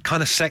chin.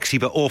 Kind of sexy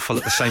but awful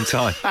at the same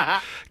time.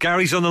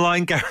 Gary's on the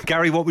line.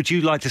 Gary, what would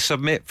you like to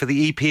submit for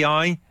the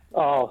EPI?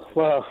 Oh,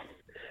 well,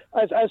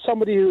 as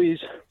somebody who is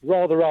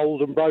rather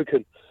old and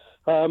broken,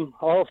 I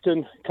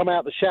often come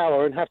out the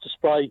shower and have to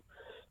spray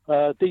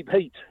deep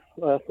heat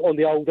on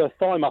the older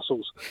thigh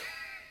muscles.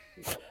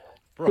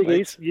 Thing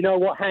is, you know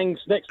what hangs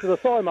next to the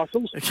thigh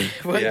muscles?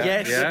 Well,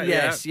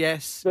 Yeah,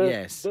 yes.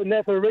 The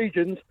nether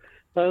regions.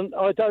 And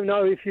I don't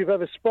know if you've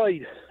ever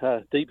sprayed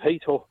deep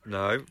heat or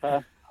No.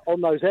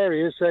 on those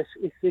areas.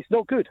 It's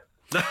not good.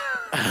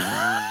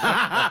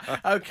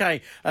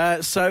 Okay,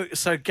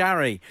 so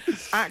Gary,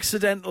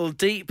 accidental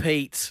deep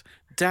heat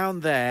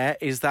down there,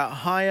 is that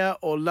higher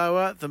or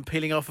lower than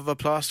peeling off of a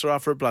plaster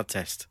after a blood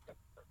test?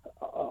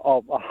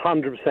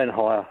 100%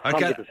 higher.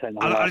 Okay.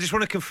 100% higher. I just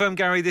want to confirm,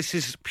 Gary, this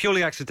is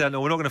purely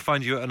accidental. We're not going to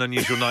find you at an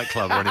unusual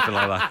nightclub or anything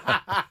like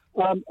that.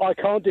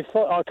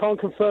 I can't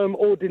confirm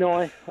or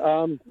deny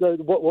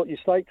what you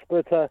state,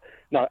 but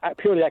no,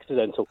 purely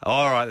accidental.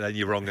 All right, then,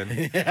 you're wrong. Then.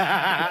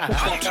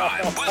 Home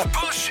Time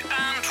with Bush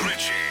and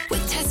Richie.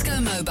 With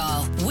Tesco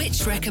Mobile,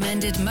 which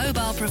recommended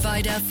mobile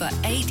provider for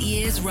 8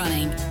 years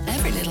running.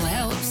 Every little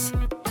helps.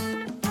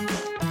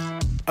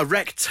 A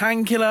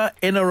rectangular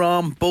inner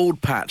arm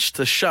bald patch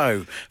to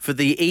show for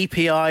the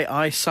EPI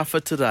I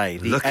suffered today.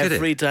 The Look at it.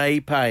 everyday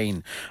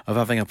pain of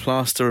having a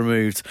plaster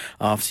removed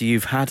after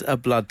you've had a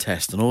blood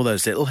test and all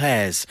those little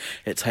hairs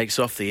it takes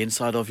off the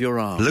inside of your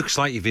arm. Looks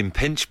like you've been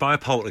pinched by a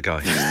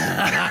poltergeist.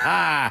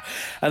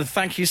 And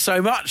thank you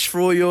so much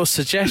for all your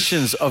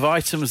suggestions of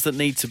items that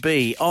need to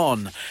be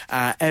on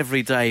our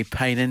everyday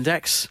pain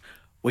index.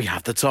 We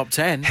have the top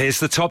 10. Here's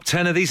the top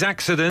 10 of these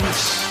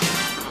accidents.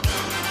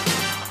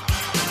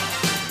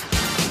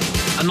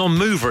 A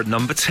non-mover at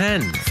number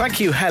 10. Thank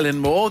you, Helen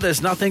Moore.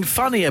 There's nothing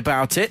funny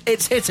about it.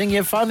 It's hitting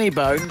your funny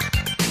bone.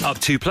 Up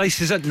 2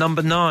 places at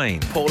number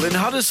 9. Paul in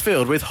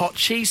Huddersfield with hot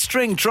cheese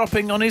string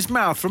dropping on his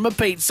mouth from a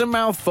pizza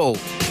mouthful.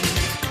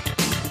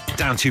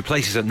 Down 2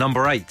 places at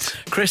number 8.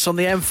 Chris on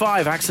the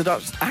M5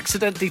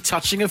 accidentally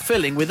touching a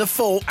filling with a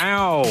fork.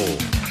 Ow.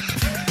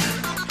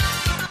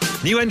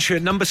 New entry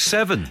at number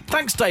 7.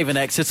 Thanks, Dave in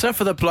Exeter,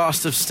 for the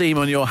blast of steam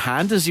on your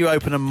hand as you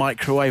open a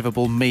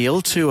microwavable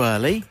meal too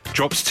early.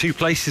 Drops 2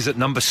 places at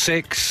number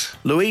 6.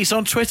 Louise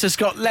on Twitter's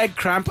got leg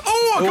cramp.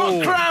 Oh, I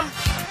got cramp!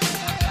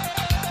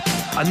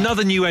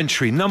 Another new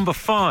entry, number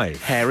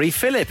 5. Hairy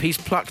Phillip, he's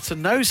plucked a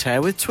nose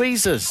hair with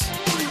tweezers.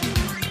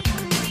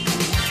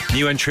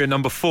 New entry at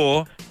number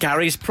 4.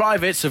 Gary's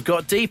privates have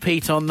got deep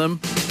heat on them.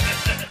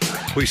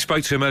 We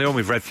spoke to him earlier on,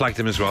 we've red flagged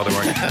him as well, don't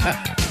worry.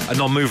 A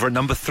non-mover at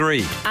number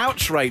 3.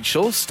 Ouch,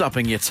 Rachel,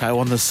 stubbing your toe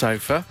on the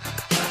sofa.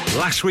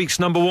 Last week's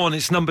number 1,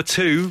 it's number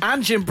 2.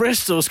 And Jim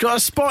Bristol's got a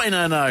spot in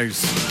her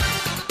nose.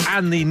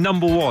 And the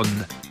number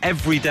 1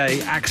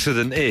 everyday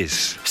accident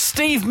is...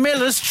 Steve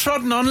Miller's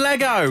trodden on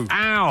Lego.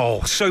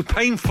 Ow, so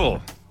painful.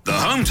 The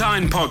Home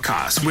Time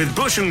Podcast with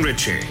Bush and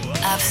Richie.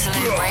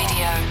 Absolute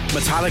Radio.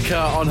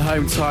 Metallica on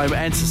Home Time.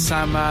 Enter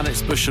Sandman,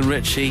 it's Bush and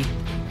Richie.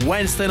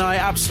 Wednesday night,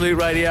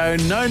 Absolute Radio.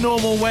 No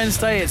normal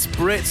Wednesday, it's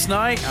Brits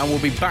night, and we'll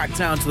be back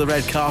down to the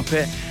red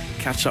carpet.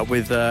 Catch up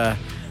with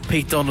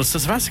Pete Donaldson. I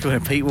was about to call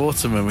him Pete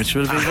Waterman, which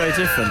would have been very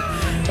different.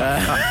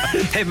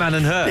 Hitman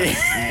and her.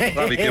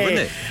 That'd be good,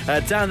 wouldn't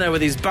it? Down there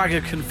with his bag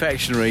of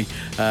confectionery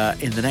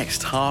in the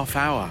next half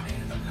hour.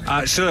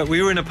 So look,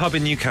 we were in a pub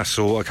in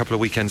Newcastle a couple of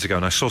weekends ago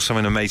and I saw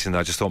something amazing that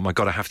I just thought, my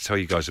God, I have to tell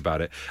you guys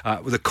about it.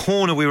 The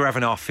corner we were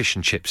having our fish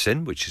and chips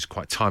in, which is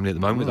quite timely at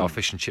the moment with our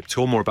fish and chip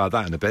tour, more about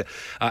that in a bit,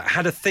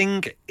 had a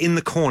thing in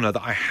the corner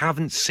that I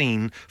haven't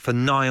seen for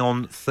nigh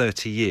on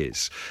 30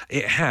 years.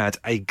 It had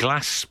a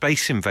glass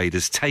Space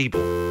Invaders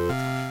table.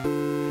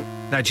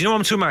 Now, do you know what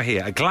I'm talking about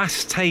here? A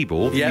glass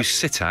table that you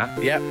sit at,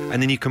 and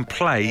then you can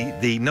play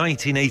the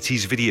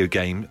 1980s video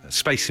game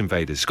Space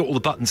Invaders. It's got all the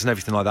buttons and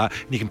everything like that,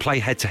 and you can play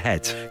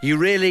head-to-head. You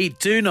really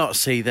do not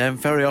see them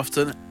very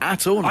often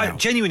at all now. I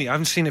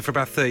haven't seen it for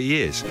about 30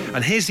 years.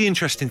 And here's the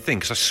interesting thing,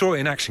 because I saw it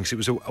in action, because it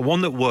was a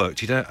one that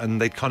worked,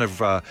 and they'd kind of,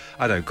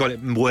 got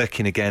it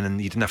working again,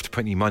 and you didn't have to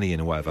put any money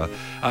in or whatever.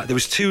 There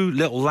was 2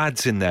 little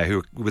lads in there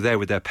who were there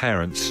with their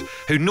parents,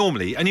 who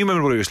normally, and you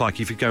remember what it was like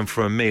if you're going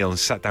for a meal and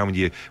sat down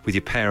with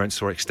your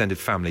parents or extended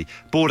family,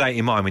 bored out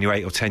your mind when you're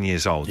 8 or 10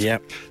 years old.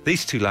 Yep.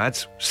 These 2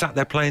 lads sat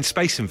there playing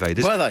Space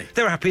Invaders. Were they?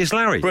 They were happy as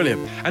Larry.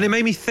 Brilliant. And it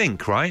made me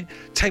think, right?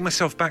 Take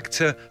myself back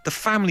to the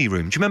family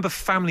room. Do you remember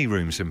family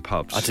rooms in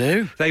pubs? I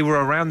do. They were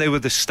around. They were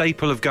the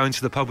staple of going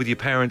to the pub with your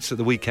parents at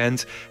the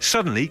weekend.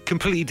 Suddenly,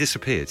 completely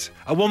disappeared.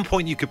 At one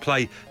point, you could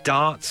play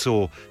darts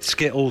or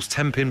skittles,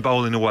 10-pin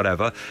bowling or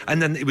whatever,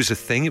 and then it was a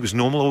thing. It was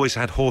normal. Always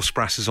had horse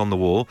brasses on the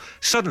wall.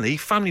 Suddenly,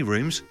 family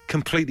rooms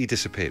completely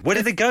disappeared. Where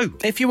did they go?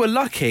 If you were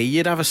lucky,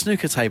 you'd have a snooker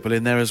table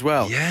in there as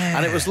well. Yeah.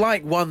 And it was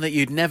like one that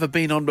you'd never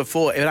been on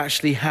before. It would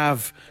actually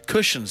have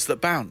cushions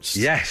that bounced.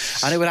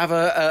 Yes. And it would have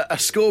a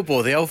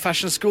scoreboard, the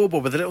old-fashioned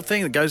scoreboard with a little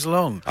thing that goes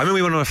along. I remember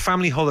we went on a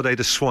family holiday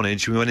to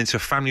Swanage. We went into a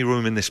family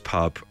room in this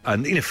pub.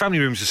 And, family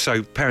rooms are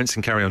so parents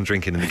can carry on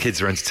drinking and the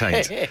kids are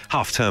entertained.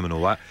 Half term and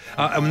all that.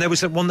 And there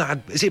was one that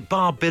had, is it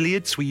bar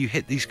billiards, where you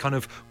hit these kind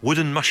of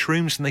wooden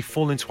mushrooms and they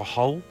fall into a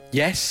hole?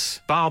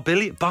 Yes. Bar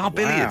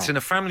billiards in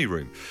a family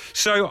room.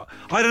 So,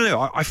 I don't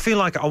know. I feel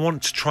like I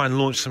want to try and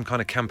launch some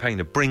kind of campaign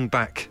to bring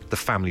back the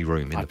family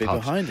room in I'd the be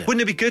pubs. behind it.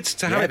 Wouldn't it be good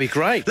to have it? It'd be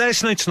great. Let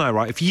us know tonight,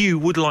 right, if you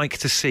would like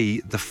to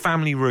see the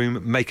family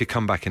room make a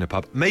comeback in a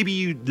pub. Maybe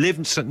you live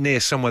near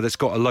somewhere that's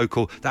got a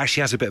local that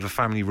actually has a bit of a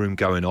family room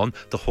going on,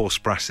 the horse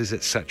brasses,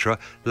 etc.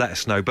 Let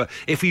us know. But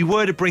if we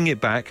were to bring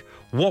it back,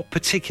 what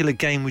particular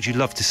game would you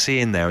love to see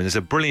in there? And there's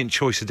a brilliant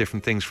choice of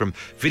different things, from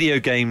video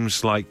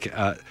games like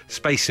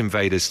Space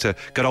Invaders to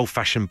good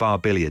old-fashioned bar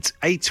billiards.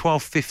 8,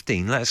 12,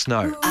 15, let us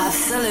know.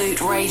 Absolute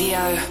Radio.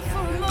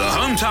 The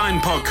Home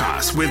Time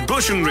Podcast with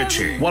Bush and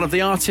Richie. One of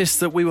the artists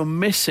that we were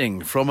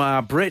missing from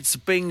our Brits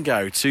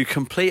bingo to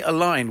complete a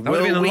line. That would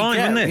have been a line,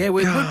 wouldn't it? Yeah,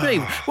 we would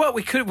be. Well,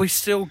 we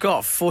still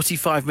got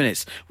 45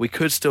 minutes. We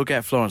could still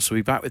get Florence, so we'll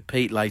be back with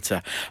Pete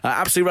later.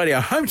 Absolute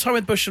Radio, Home Time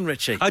with Bush and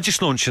Richie.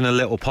 Just launching a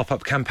little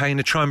pop-up campaign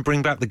to try and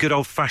bring back the good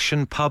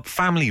old-fashioned pub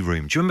family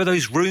room. Do you remember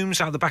those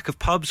rooms out the back of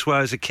pubs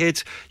where, as a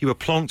kid, you were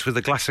plonked with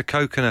a glass of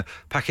Coke and a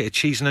packet of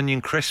cheese and onion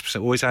crisps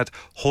that always had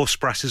horse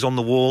brasses on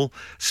the wall,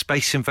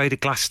 Space Invader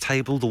glass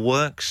table, the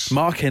works?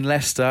 Mark in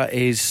Leicester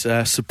is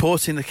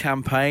supporting the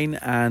campaign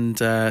and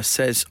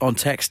says on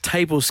text,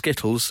 table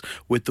Skittles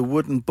with the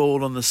wooden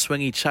ball on the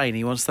swingy chain.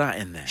 He wants that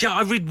in there. Yeah,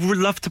 I would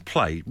love to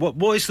play.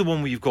 What is the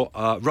one where you've got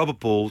rubber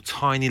ball,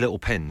 tiny little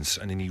pins,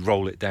 and then you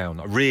roll it down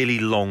a really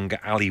long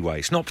alleyway?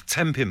 It's not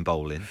 10-pin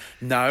bowling.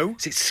 No.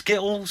 Is it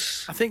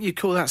Skittles? I think you'd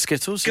call that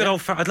Skittles. Good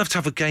I'd love to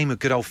have a game of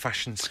good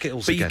old-fashioned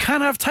Skittles but again. you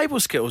can have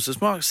table Skittles,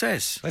 as Mark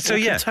says. So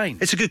yeah,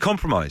 it's a good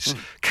compromise.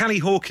 Callie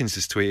Hawkins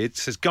has tweeted,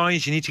 says,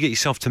 guys, you need to get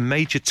yourself to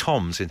Major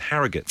Tom's in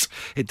Harrogate.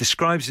 It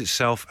describes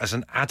itself as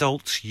an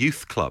adult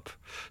youth club.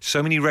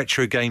 So many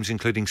retro games,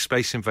 including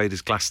Space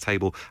Invaders, Glass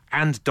Table,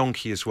 and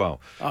Donkey as well.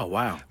 Oh,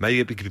 wow. Maybe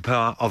it could be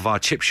part of our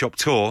chip shop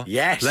tour.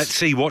 Yes. Let's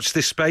see. Watch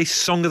this space.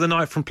 Song of the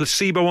night from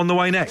Placebo on the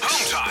way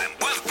next. Home Time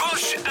with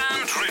Bush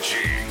and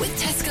Richie. With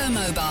Tesco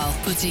Mobile,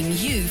 putting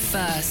you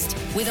first.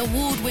 With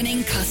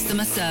award-winning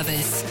customer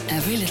service.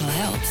 Every little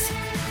helps.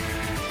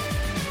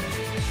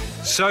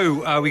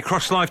 So we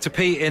cross live to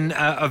Pete in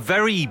a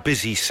very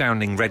busy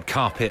sounding red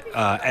carpet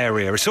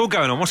area. It's all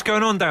going on. What's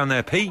going on down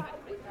there, Pete?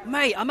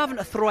 Mate, I'm having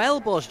to throw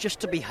elbows just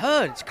to be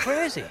heard. It's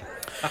crazy.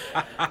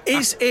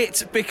 Is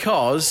it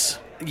because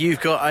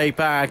you've got a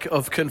bag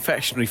of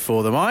confectionery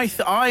for them?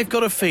 I've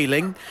got a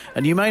feeling,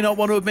 and you may not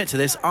want to admit to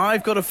this,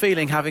 I've got a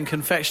feeling having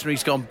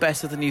confectionery's gone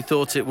better than you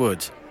thought it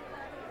would.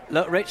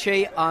 Look,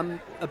 Richie,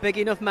 I'm a big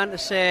enough man to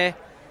say,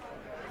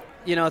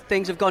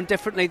 things have gone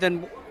differently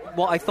than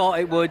what I thought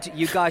it would.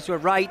 You guys were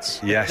right.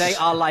 Yes. They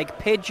are like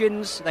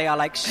pigeons. They are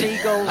like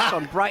seagulls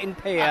on Brighton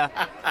Pier.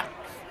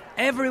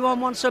 Everyone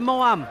wants a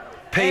Moam.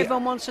 Pete,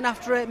 everyone wants an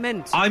After 8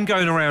 Mint. I'm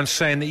going around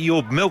saying that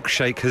your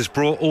milkshake has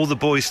brought all the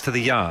boys to the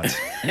yard.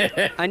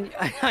 and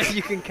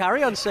you can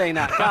carry on saying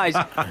that. Guys,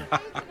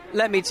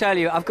 let me tell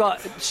you, I've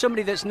got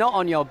somebody that's not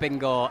on your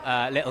bingo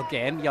little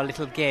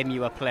game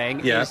you were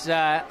playing. Yeah. Is,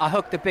 I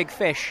hooked a big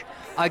fish.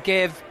 I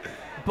gave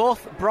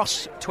both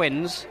Bros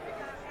twins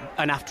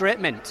an After 8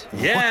 Mint.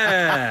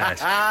 Yeah.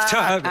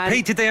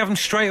 Pete, did they have them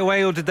straight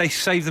away or did they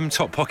save them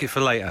top pocket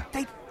for later?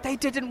 They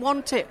didn't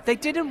want it.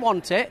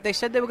 They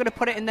said they were going to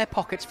put it in their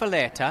pockets for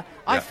later. Yeah.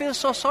 I feel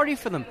so sorry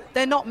for them.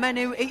 They're not men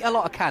who eat a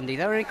lot of candy.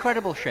 They're in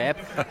incredible shape.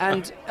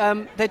 And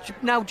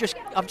I've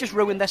just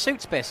ruined their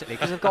suits, basically,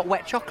 because they've got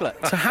wet chocolate.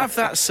 To have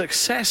that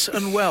success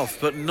and wealth,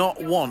 but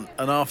not want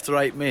an After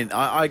 8 Mint,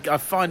 I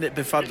find it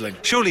befuddling.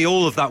 Surely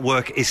all of that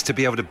work is to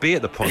be able to be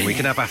at the point where you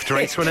can have After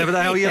 8s whenever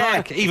the hell you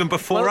like, even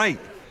before 8.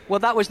 Well,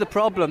 that was the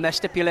problem. Their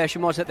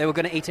stipulation was that they were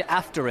going to eat it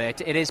after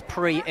 8. It is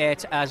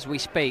pre-8 as we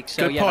speak.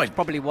 So, Good point. That's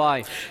probably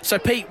why. So,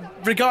 Pete,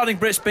 regarding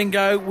Brits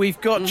Bingo, we've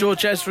got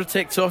George Ezra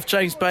ticked off,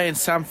 James Bay and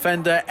Sam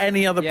Fender.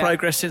 Any other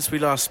progress since we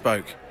last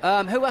spoke?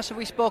 Who else have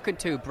we spoken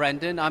to,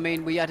 Brendan? I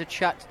mean, we had a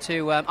chat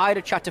to... I had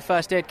a chat to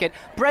First Aid Kit.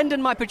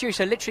 Brendan, my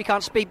producer, literally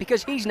can't speak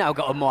because he's now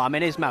got a Moam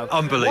in his mouth.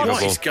 Unbelievable.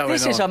 What is going on?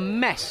 This is a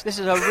mess. This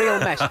is a real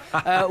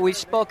mess. We've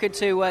spoken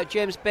to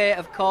James Bay,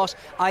 of course.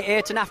 I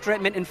ate an After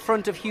 8 Mint in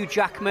front of Hugh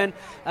Jackman.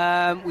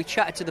 We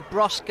chatted to the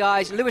Bros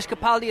guys. Lewis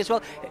Capaldi as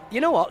well. You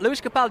know what? Lewis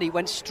Capaldi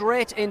went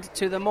straight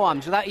into the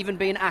Moams without even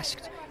being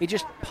asked. He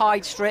just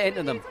pied straight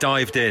into them.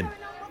 Dived in.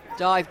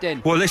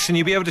 Well, listen,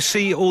 you'll be able to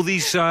see all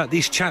these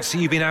chats that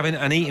you've been having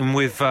and eating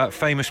with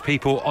famous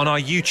people on our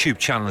YouTube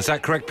channel. Is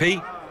that correct, Pete?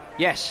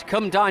 Yes,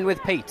 come dine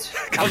with Pete.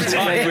 Come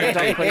dine with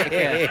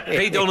Pete.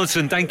 Pete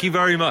Donaldson, thank you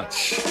very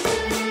much.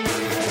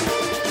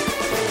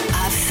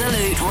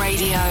 Absolute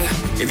Radio.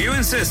 If you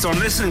insist on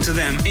listening to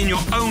them in your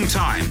own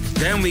time,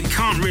 then we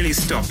can't really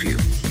stop you.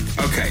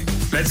 Okay,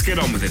 let's get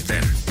on with it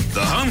then.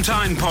 The Home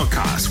Time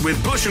Podcast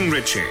with Bush and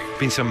Richie.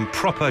 Been some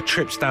proper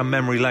trips down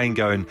memory lane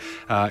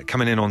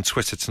coming in on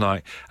Twitter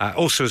tonight.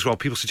 Also as well,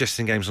 people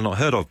suggesting games I've not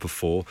heard of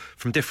before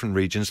from different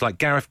regions, like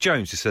Gareth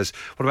Jones, who says,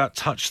 what about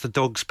Touch the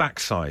Dog's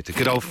Backside? A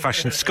good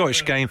old-fashioned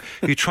Scottish game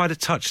where you try to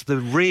touch the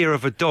rear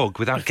of a dog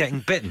without getting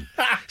bitten.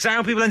 Is that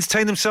how people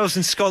entertain themselves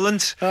in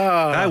Scotland?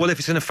 Well, if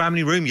it's in a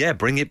family room,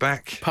 bring it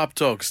back. Pub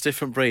dogs,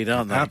 different breed,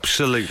 aren't they?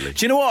 Absolutely.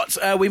 Do you know what?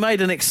 We made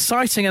an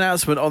exciting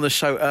announcement on the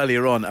show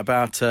earlier on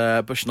about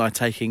Bush and I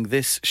taking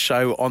this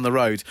show on the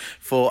road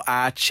for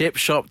our Chip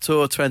Shop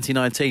Tour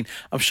 2019.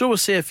 I'm sure we'll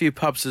see a few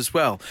pubs as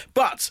well,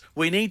 but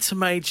we need to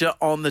major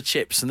on the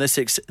chips, and this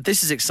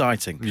is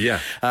exciting.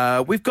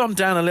 Yeah. We've gone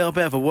down a little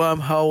bit of a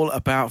wormhole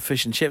about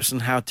fish and chips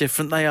and how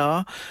different they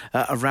are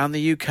around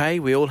the UK.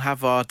 We all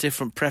have our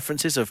different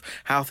preferences of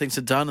how how things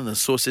are done and the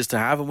sources to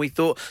have. And we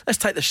thought, let's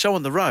take the show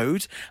on the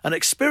road and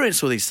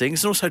experience all these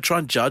things and also try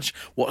and judge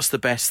what's the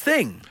best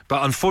thing.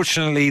 But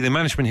unfortunately, the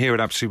management here at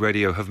Absolute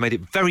Radio have made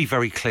it very,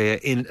 very clear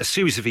in a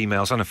series of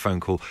emails and a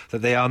phone call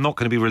that they are not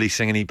going to be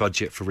releasing any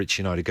budget for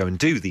Richie and I to go and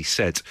do the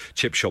said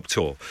chip shop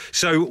tour.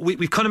 So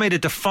we've kind of made a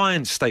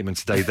defiant statement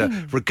today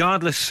that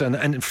regardless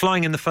and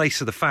flying in the face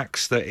of the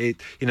facts that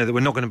that we're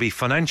not going to be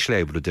financially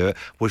able to do it,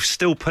 we're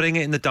still putting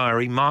it in the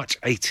diary,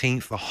 March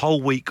 18th, the whole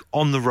week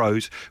on the road.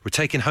 We're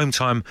taking home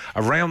time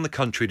around the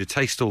country to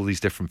taste all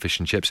these different fish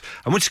and chips,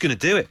 and we're just going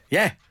to do it.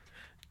 Yeah.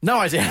 No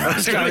idea how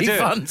it's going to be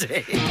fun.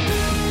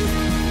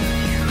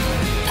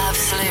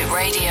 Absolute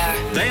Radio.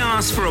 They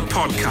asked for a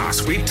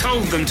podcast. We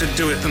told them to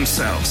do it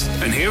themselves.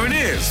 And here it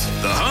is,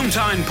 the Home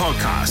Time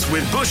Podcast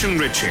with Bush and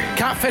Richie.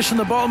 Catfish and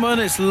the Bottleman,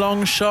 it's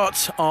Long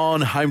Shot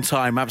on Home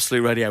Time,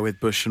 Absolute Radio with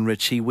Bush and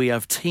Richie. We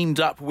have teamed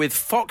up with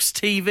Fox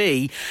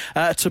TV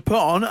to put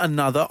on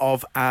another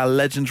of our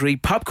legendary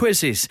pub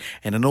quizzes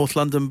in a North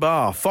London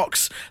bar.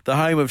 Fox, the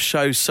home of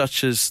shows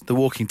such as The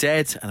Walking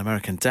Dead, An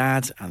American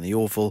Dad and The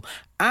Awful,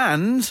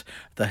 and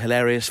the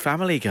hilarious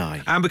Family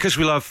Guy. And because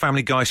we love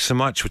Family Guy so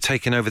much, we're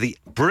taking over the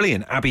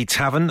brilliant Abbey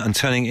Tavern and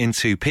turning it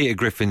into Peter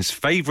Griffin's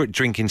favourite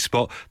drinking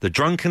spot, the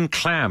Drunken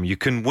Clam. You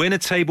can win a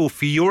table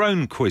for your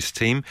own quiz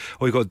team.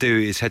 All you've got to do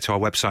is head to our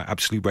website,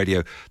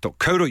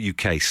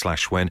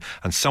 absoluteradio.co.uk/win.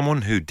 And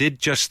someone who did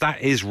just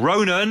that is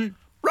Ronan.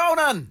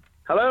 Ronan!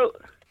 Hello.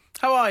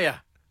 How are you?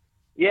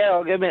 Yeah,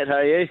 all good, mate. How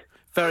are you?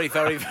 Very,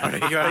 very, very,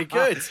 very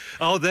good.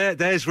 Oh,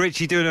 there's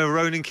Richie doing a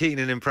Ronan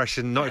Keating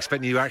impression, not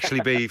expecting you to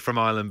actually be from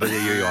Ireland, but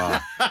here you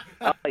are.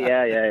 Oh,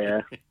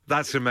 yeah.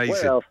 That's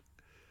amazing. Well,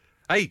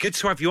 hey, good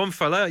to have you on,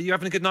 fella. Are you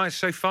having a good night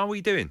so far? What are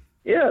you doing?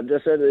 yeah,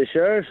 just out of the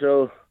shower,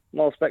 so I'm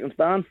all spec and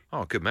span.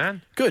 Oh, good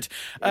man. Good.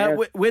 Yeah.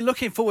 We're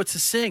looking forward to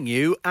seeing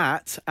you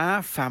at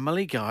our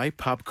Family Guy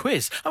pub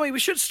quiz. I mean, we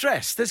should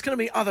stress there's going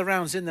to be other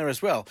rounds in there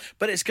as well,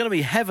 but it's going to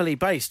be heavily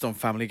based on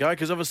Family Guy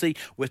because obviously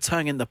we're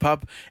turning the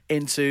pub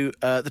into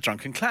the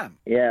Drunken Clam.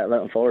 Yeah,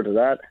 looking forward to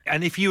that.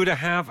 And if you were to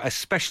have a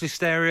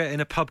specialist area in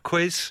a pub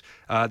quiz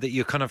that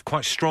you're kind of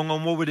quite strong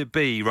on, what would it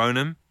be,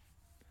 Ronan?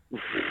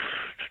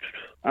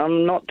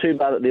 I'm not too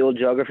bad at the old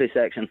geography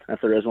section, if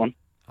there is one.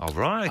 All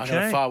right, I'm going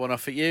to okay. fire one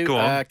off at you. Go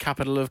on.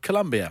 Capital of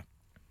Colombia.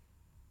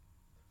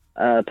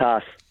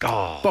 Pass.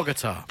 Oh,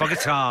 Bogota.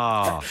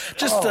 Bogota.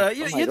 Just,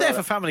 you're there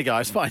for Family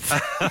Guy, it's fine.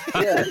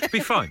 Yeah.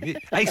 Be fine.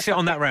 Ace it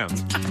on that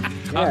round.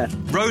 Yeah.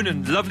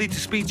 Ronan, lovely to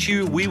speak to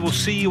you. We will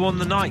see you on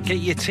the night. Get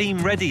your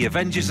team ready.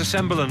 Avengers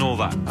Assemble and all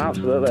that.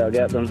 Absolutely, I'll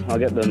get them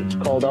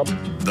called up.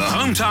 The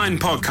Home Time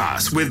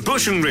Podcast with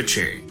Bush and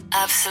Richie.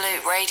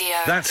 Absolute Radio.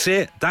 That's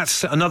it.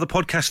 That's another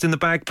podcast in the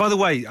bag. By the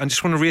way, I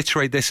just want to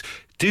reiterate this.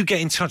 Do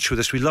get in touch with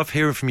us. We love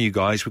hearing from you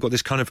guys. We've got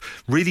this kind of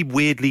really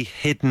weirdly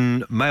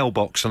hidden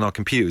mailbox on our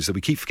computers that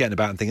we keep forgetting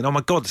about and thinking, oh my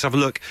God, let's have a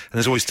look. And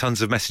there's always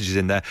tons of messages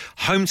in there.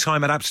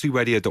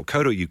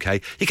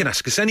 hometime@absoluteradio.co.uk. You can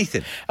ask us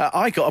anything.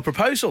 I got a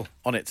proposal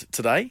on it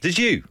today. Did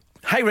you?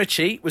 Hey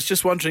Richie, was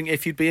just wondering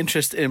if you'd be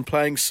interested in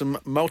playing some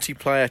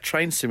multiplayer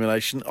train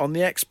simulation on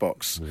the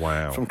Xbox.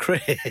 Wow. From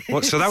Chris.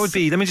 What, so that would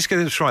be, let me just get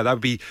this right, that would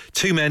be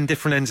two men,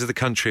 different ends of the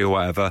country or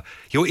whatever.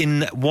 You're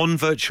in one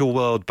virtual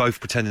world, both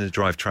pretending to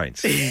drive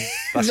trains.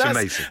 That's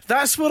amazing.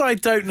 That's what I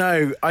don't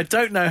know. I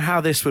don't know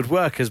how this would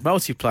work as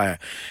multiplayer.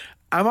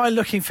 Am I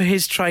looking for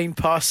his train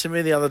passing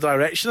me the other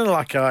direction, and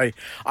like I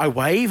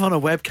wave on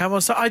a webcam or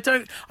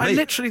something? I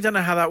literally don't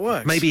know how that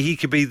works. Maybe he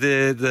could be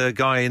the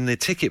guy in the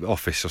ticket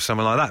office or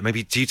something like that.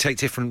 Maybe do you take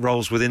different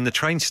roles within the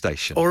train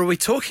station? Or are we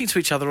talking to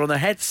each other on a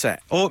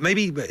headset? Or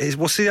maybe,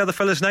 what's the other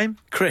fella's name?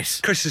 Chris.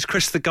 Is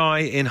Chris the guy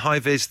in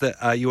high-vis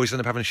that you always end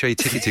up having to show your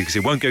ticket to because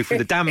it won't go through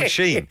the damn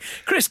machine?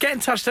 Chris, get in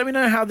touch. Let me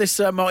know how this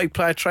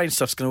multiplayer train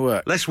stuff's going to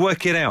work. Let's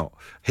work it out.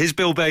 Here's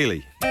Bill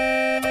Bailey.